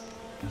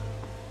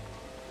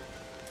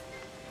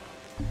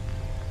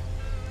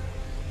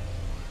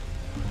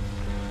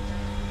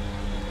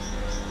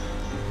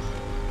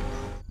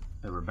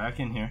 So we're back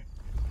in here.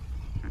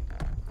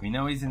 We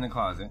know he's in the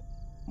closet,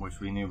 which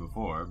we knew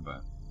before,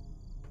 but...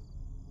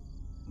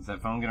 Is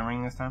that phone gonna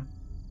ring this time?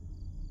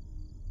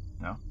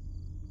 No?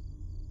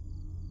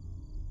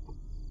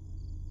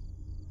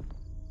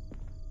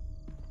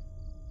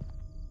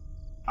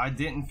 I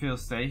didn't feel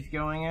safe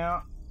going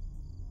out?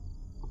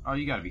 Oh,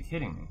 you gotta be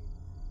kidding me.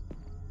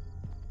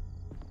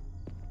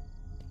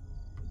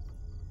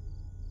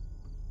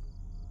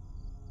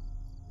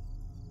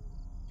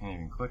 Can't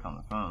even click on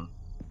the phone.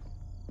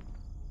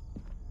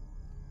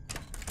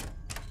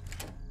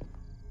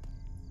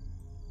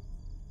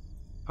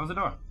 Close the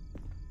door.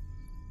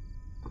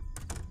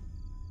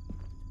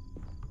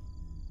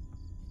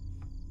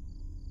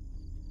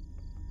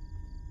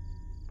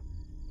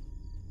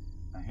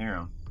 I hear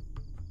him.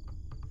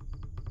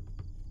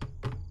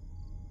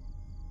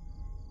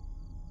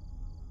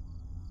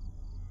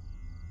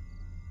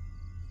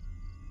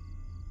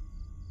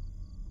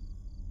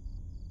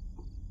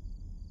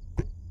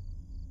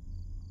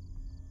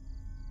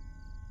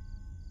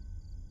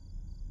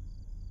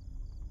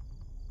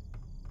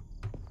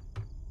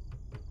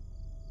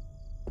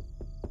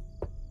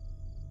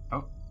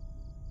 Oh.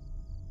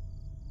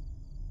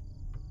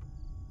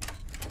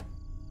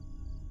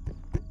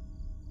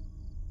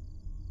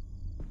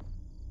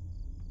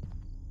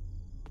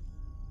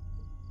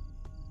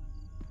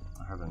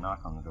 I heard a knock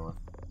on the door.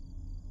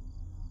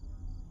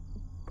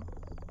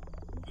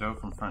 Joe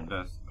from front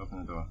desk, open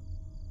the door.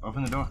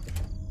 Open the door.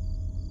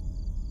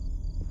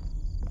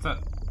 What's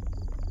up?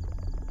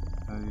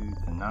 Tell you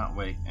to not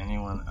wake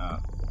anyone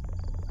up.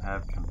 I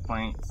have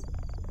complaints.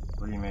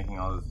 What are you making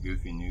all those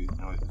goofy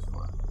noises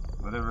for?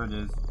 Whatever it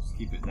is, just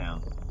keep it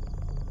down.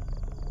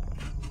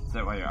 Is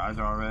that why your eyes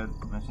are all red?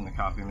 Mention the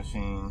coffee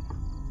machine.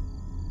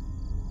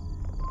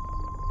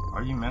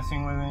 Are you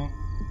messing with me?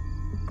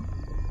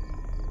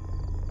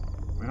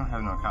 We don't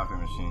have no coffee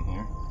machine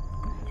here.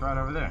 It's right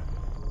over there.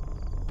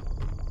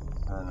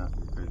 I don't know if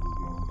you're crazy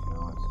doing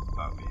so much.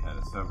 Thought we had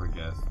a sober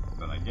guest,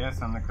 but I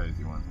guess I'm the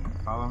crazy one here.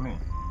 Follow me.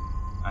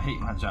 I hate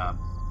my job.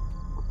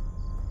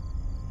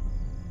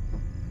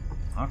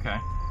 Okay.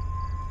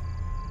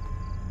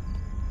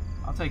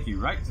 I'll take you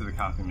right to the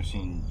coffee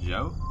machine,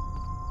 Joe.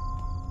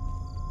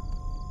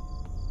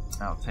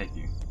 I'll take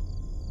you.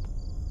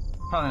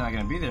 Probably not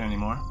gonna be there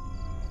anymore.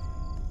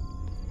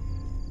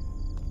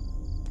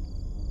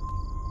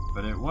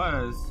 But it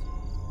was,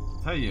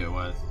 I'll tell you it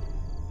was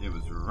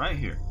right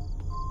here.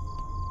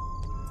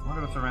 I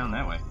wonder what's around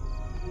that way.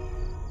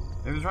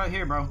 It was right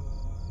here, bro.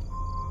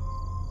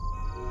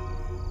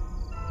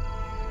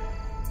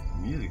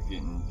 The music's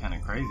getting kind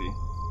of crazy.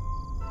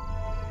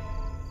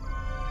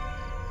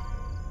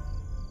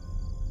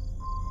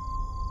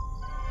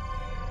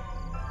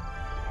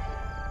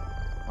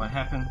 What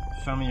happened?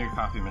 Show me your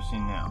coffee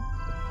machine now.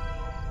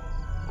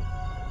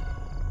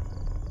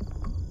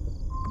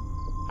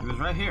 It was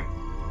right here.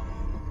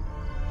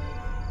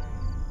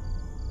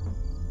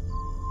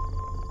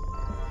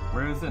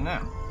 Where is it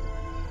now?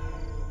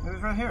 It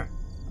was right here.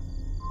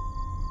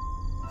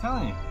 I'm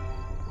telling you.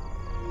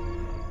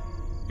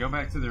 Go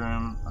back to the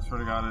room. I swear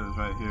to God it was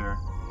right here.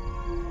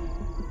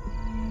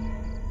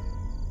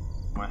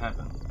 What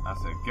happened? I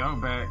said go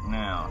back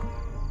now.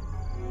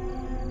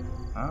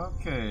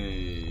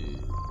 Okay.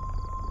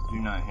 Did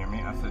you not hear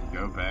me? I said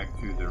go back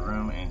to the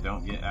room and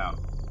don't get out.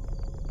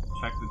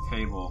 Check the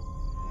table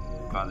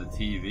by the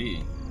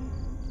TV.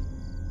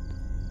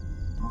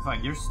 Looks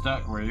like you're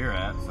stuck where you're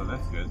at, so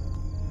that's good.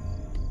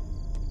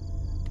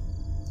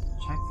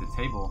 Check the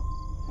table.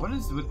 What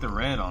is with the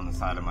red on the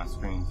side of my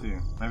screen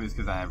too? Maybe it's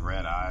because I have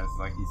red eyes,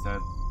 like he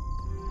said.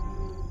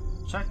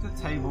 Check the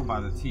table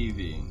by the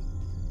TV.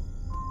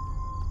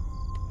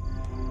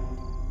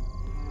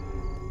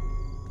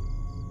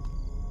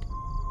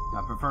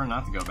 I prefer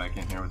not to go back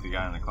in here with the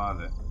guy in the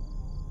closet.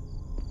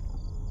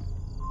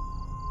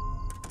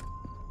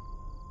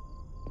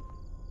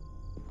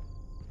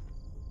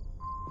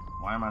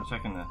 Why am I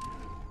checking the...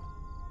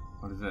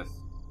 What is this?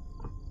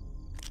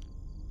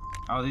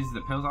 Oh, these are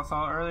the pills I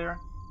saw earlier?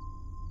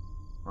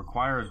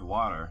 Requires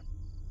water.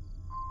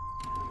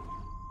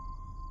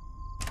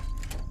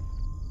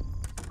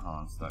 Oh,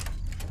 I'm stuck.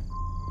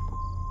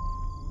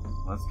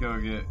 Let's go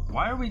get...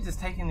 Why are we just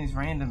taking these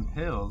random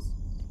pills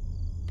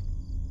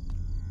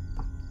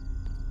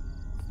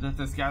that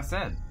this guy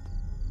said?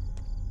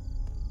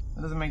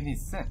 That doesn't make any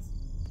sense.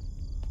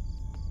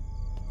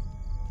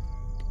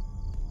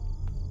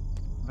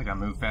 I think I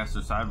move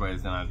faster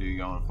sideways than I do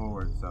going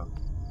forward, so...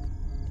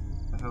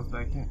 What the hell's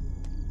back here?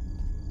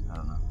 I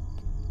don't know.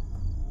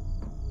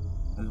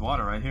 There's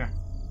water right here.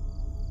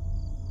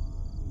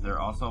 Is there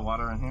also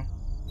water in here?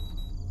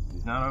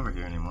 He's not over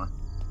here anymore.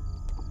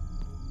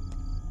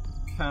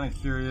 Kinda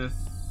curious.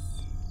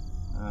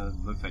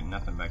 Looks like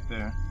nothing back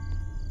there.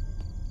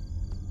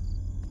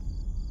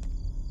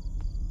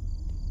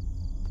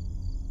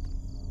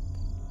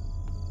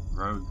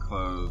 Road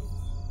closed.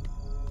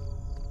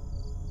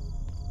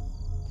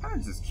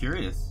 I'm just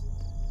curious.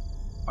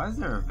 Why is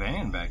there a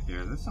van back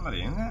here? Is there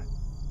somebody in that?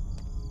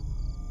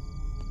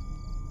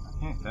 I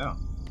can't tell.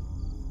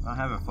 I don't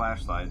have a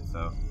flashlight,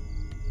 so...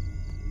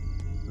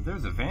 But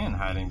there's a van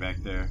hiding back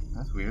there.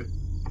 That's weird.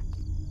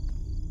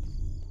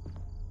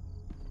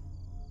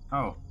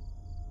 Oh.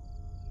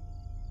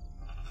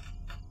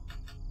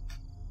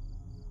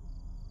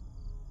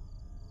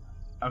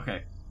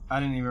 Okay. I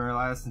didn't even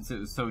realize, since it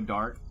was so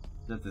dark,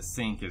 that the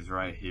sink is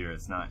right here.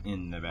 It's not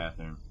in the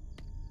bathroom.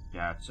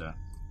 Gotcha.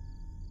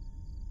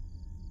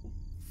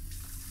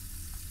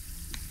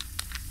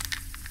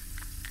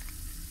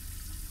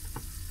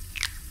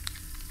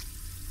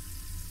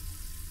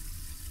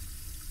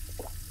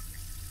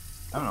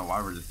 I don't know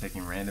why we're just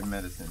taking random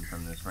medicine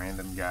from this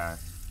random guy.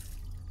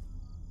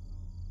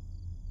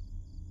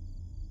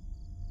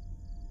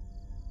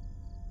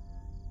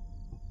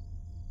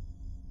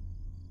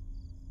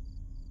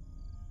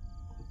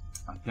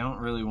 I don't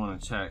really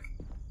want to check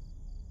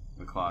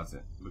the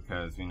closet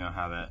because we know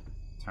how that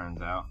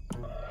turns out. Up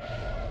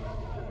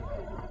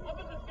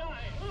in the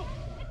sky! Look!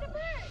 It's a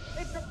plane!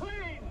 It's a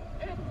plane!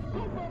 It's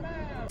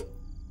Superman!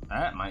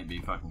 That might be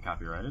fucking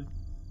copyrighted.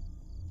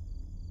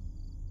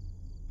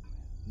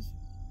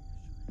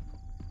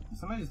 Did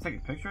somebody just take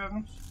a picture of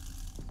me?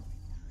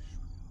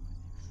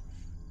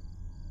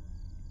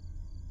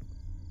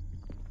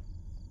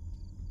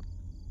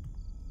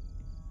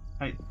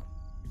 Hey.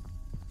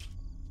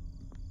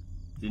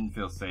 Didn't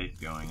feel safe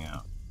going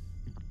out.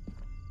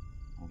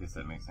 I guess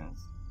that makes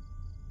sense.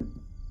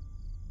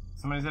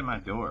 Somebody's at my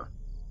door.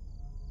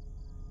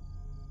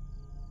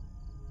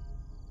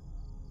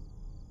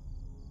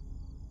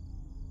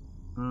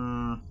 I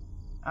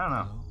don't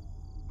know.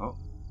 Oh.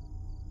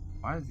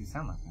 Why does he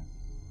sound like that?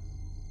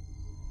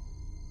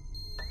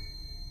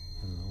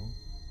 Hello?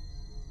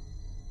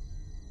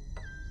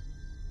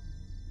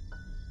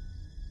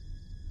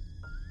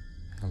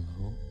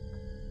 Hello?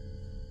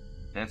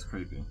 That's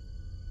creepy.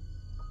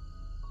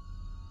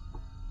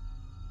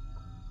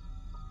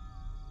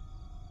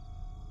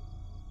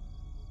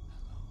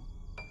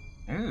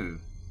 Ooh.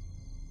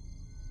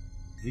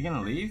 Is he he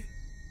gonna leave?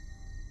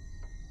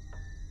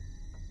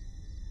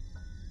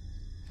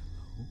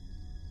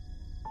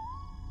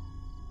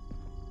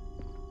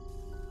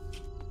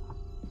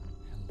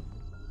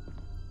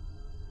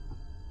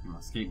 My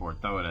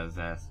skateboard, throw it at his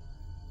ass.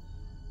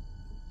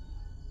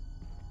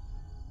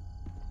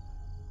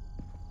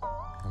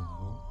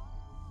 Hello?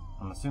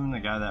 I'm assuming the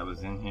guy that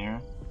was in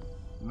here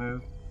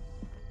moved.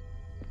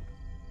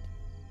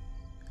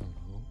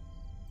 Hello?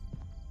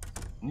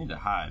 I need to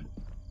hide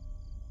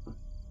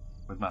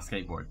with my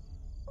skateboard.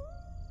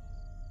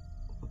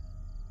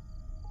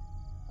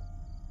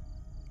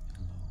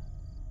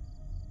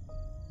 Hello?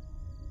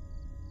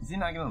 Is he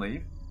not gonna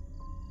leave?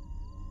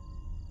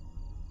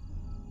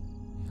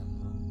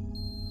 Hello?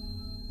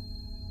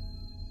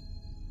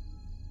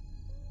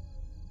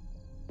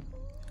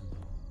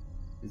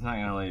 He's not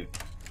gonna leave.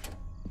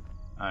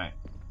 Alright.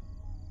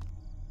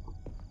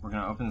 We're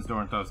gonna open this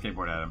door and throw a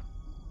skateboard at him.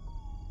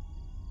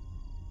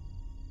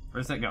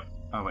 Where's that go?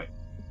 Oh, wait.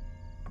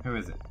 Who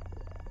is it?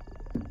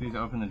 Please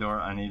open the door.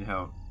 I need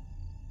help.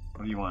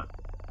 What do you want?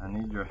 I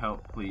need your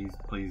help, please.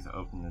 Please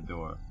open the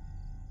door.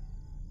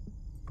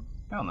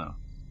 Hell no.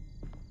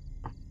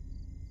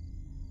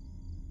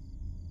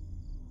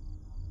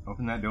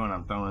 Open that door and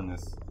I'm throwing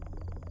this.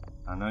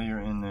 I know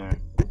you're in there.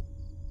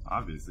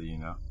 Obviously, you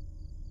know.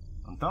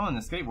 I'm throwing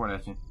the skateboard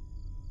at you.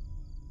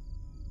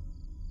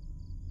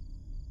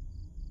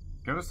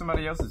 Go to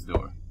somebody else's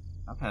door.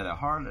 I've had a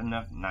hard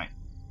enough night.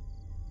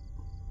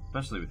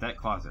 Especially with that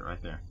closet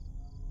right there.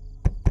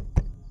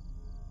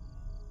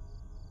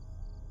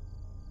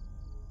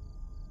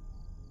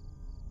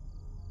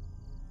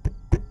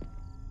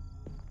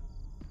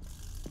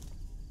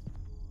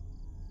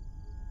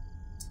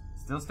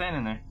 Still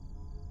standing there.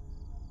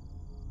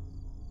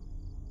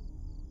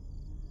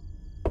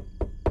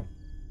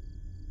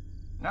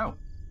 No.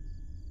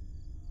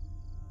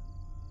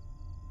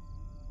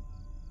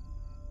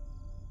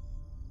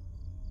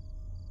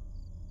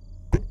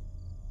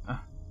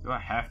 Do I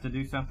have to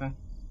do something?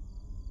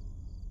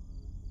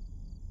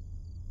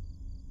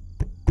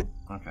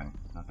 Okay,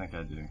 I think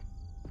I do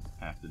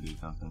have to do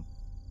something.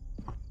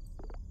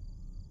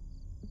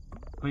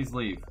 Please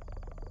leave.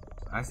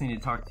 I just need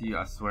to talk to you.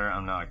 I swear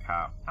I'm not a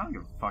cop. I don't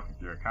give a fuck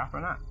if you're a cop or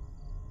not.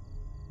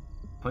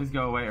 Please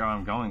go away or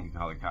I'm going to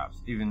call the cops,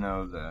 even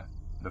though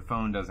the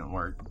phone doesn't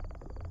work.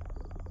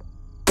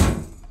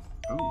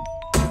 Ooh.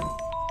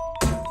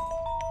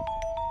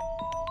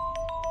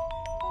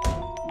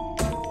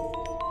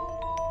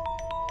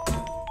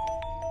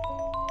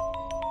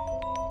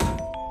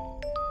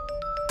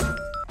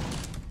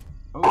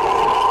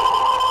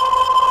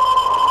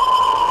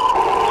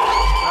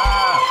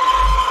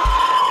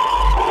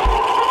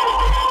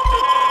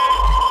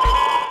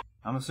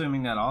 I'm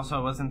assuming that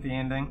also wasn't the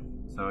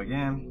ending. So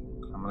again,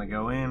 I'm gonna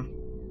go in.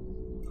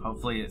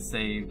 Hopefully it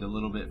saved a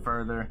little bit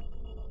further.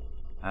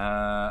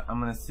 I'm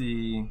gonna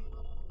see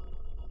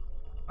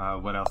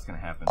what else can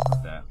happen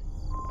with that.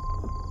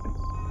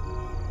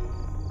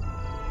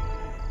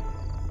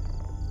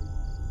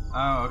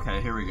 Oh,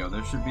 okay, here we go.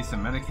 There should be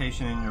some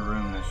medication in your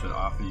room that should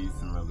offer you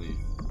some relief.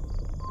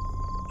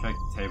 Check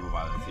the table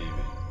by the TV.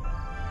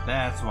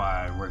 That's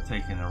why we're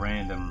taking a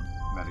random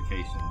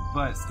medication.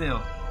 But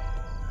still,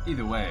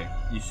 either way,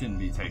 you shouldn't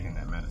be taking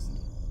that medicine.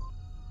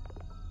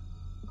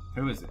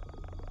 Who is it?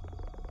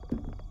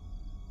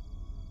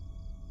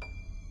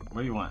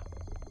 What do you want?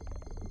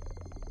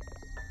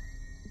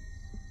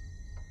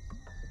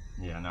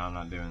 Yeah, no, I'm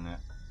not doing that.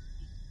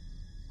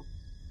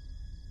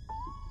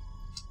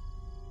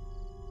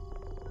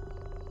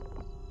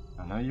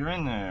 I know you're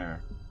in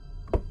there.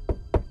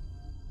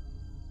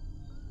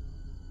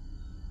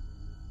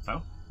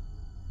 So?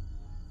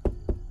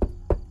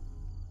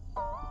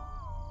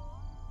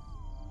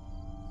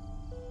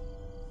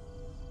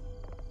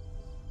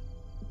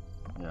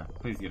 Yeah,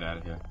 please get out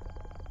of here.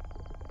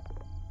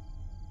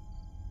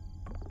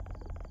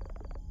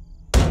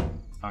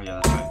 Oh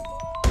yeah, that's right.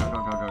 Go,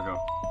 go, go, go, go.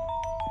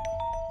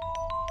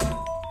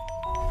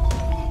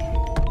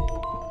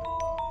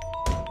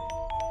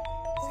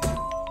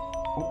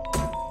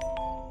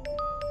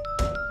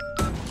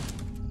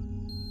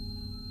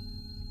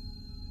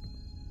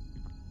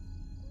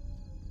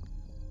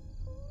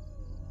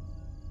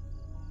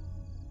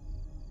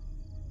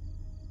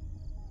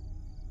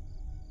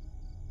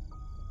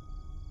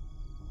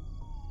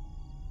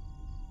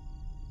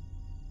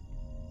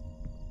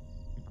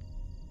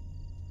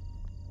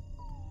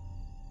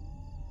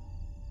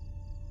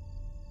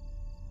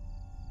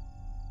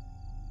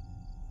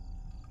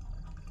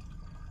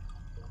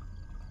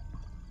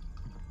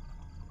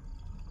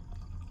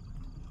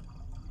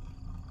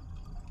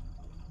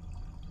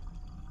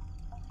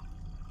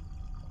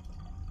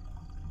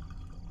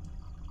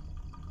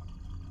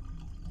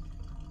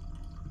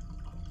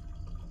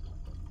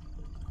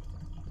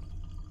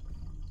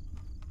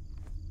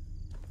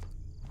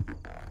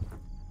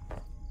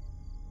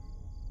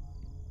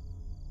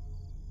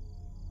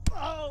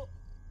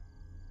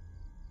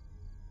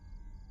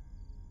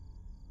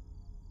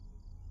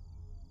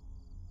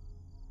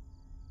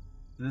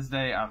 To this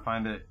day, I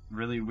find it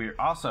really weird.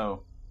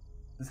 Also,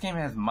 This game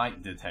has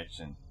mic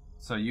detection,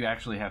 so you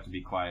actually have to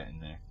be quiet in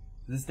there.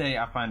 To this day,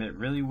 I find it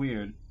really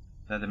weird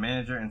that the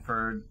manager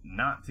inferred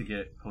not to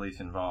get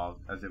police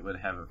involved, as it would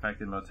have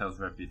affected motel's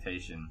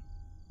reputation,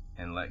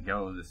 and let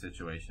go of the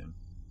situation.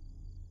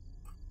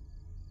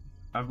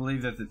 I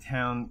believe that the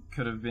town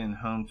could have been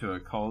home to a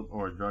cult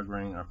or a drug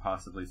ring, or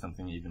possibly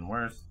something even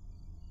worse.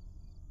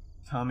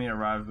 Tommy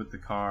arrived with the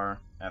car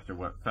after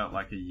what felt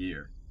like a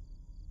year.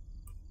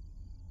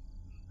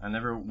 I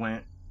never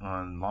went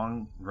on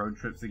long road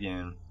trips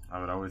again. I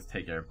would always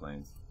take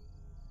airplanes.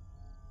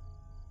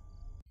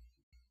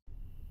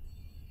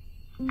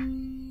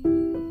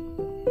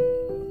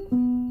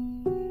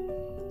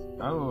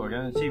 Oh, I got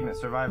an achievement,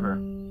 Survivor.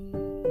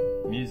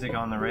 Music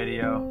on the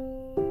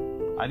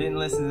radio. I didn't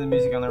listen to the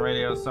music on the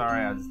radio,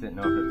 sorry, I just didn't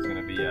know if it was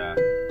going to be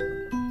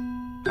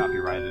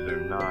copyrighted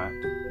or not.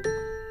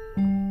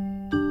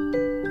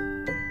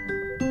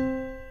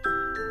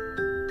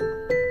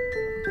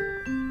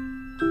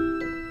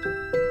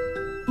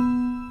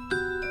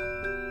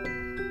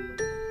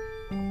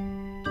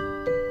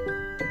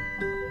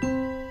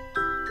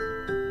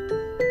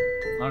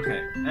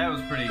 Okay, that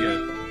was pretty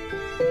good.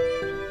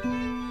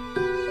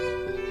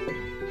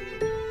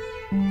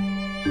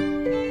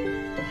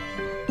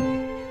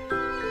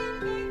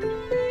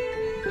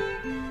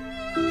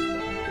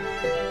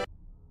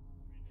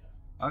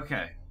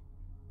 Okay,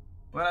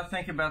 what I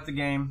think about the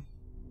game,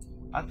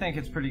 I think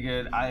it's pretty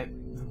good.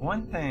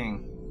 One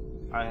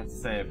thing I have to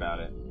say about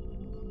it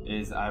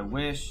is I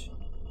wish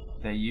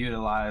they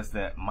utilized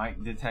that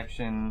mic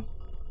detection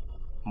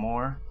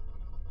more,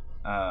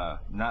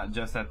 not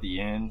just at the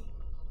end.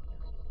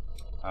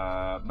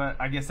 But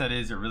I guess that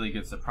is a really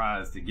good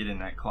surprise to get in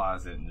that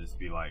closet and just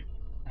be like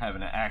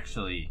having to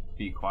actually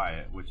be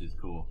quiet, which is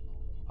cool.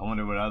 I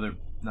wonder what other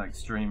like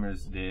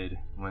streamers did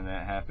when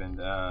that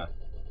happened.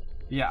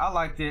 Yeah, I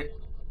liked it.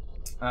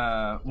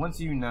 Once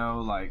you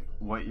know like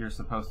what you're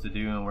supposed to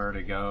do and where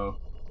to go,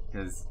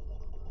 because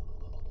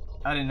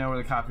I didn't know where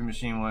the coffee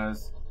machine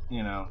was,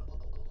 you know.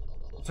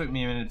 It took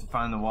me a minute to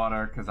find the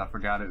water because I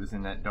forgot it was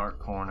in that dark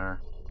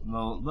corner.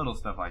 Little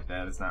stuff like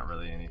that. It's not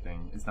really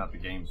anything. It's not the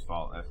game's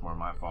fault. That's more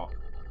my fault.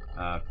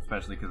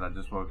 Especially because I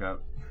just woke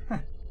up.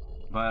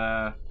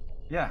 But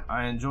yeah,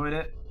 I enjoyed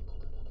it,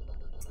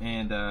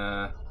 and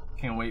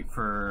can't wait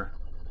for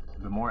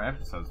the more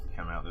episodes to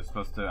come out. They're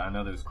supposed to. I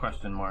know there's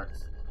question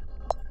marks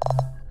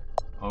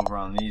over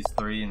on these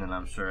 3, and then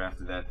I'm sure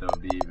after that there'll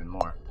be even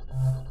more.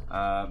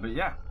 But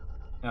yeah,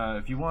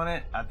 if you want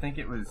it, I think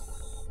it was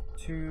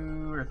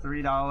 $2 or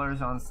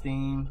 $3 on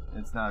Steam.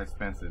 It's not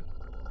expensive.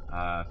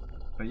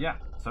 But yeah,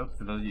 so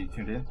for those of you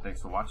tuned in,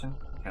 thanks for watching.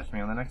 Catch me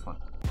on the next one.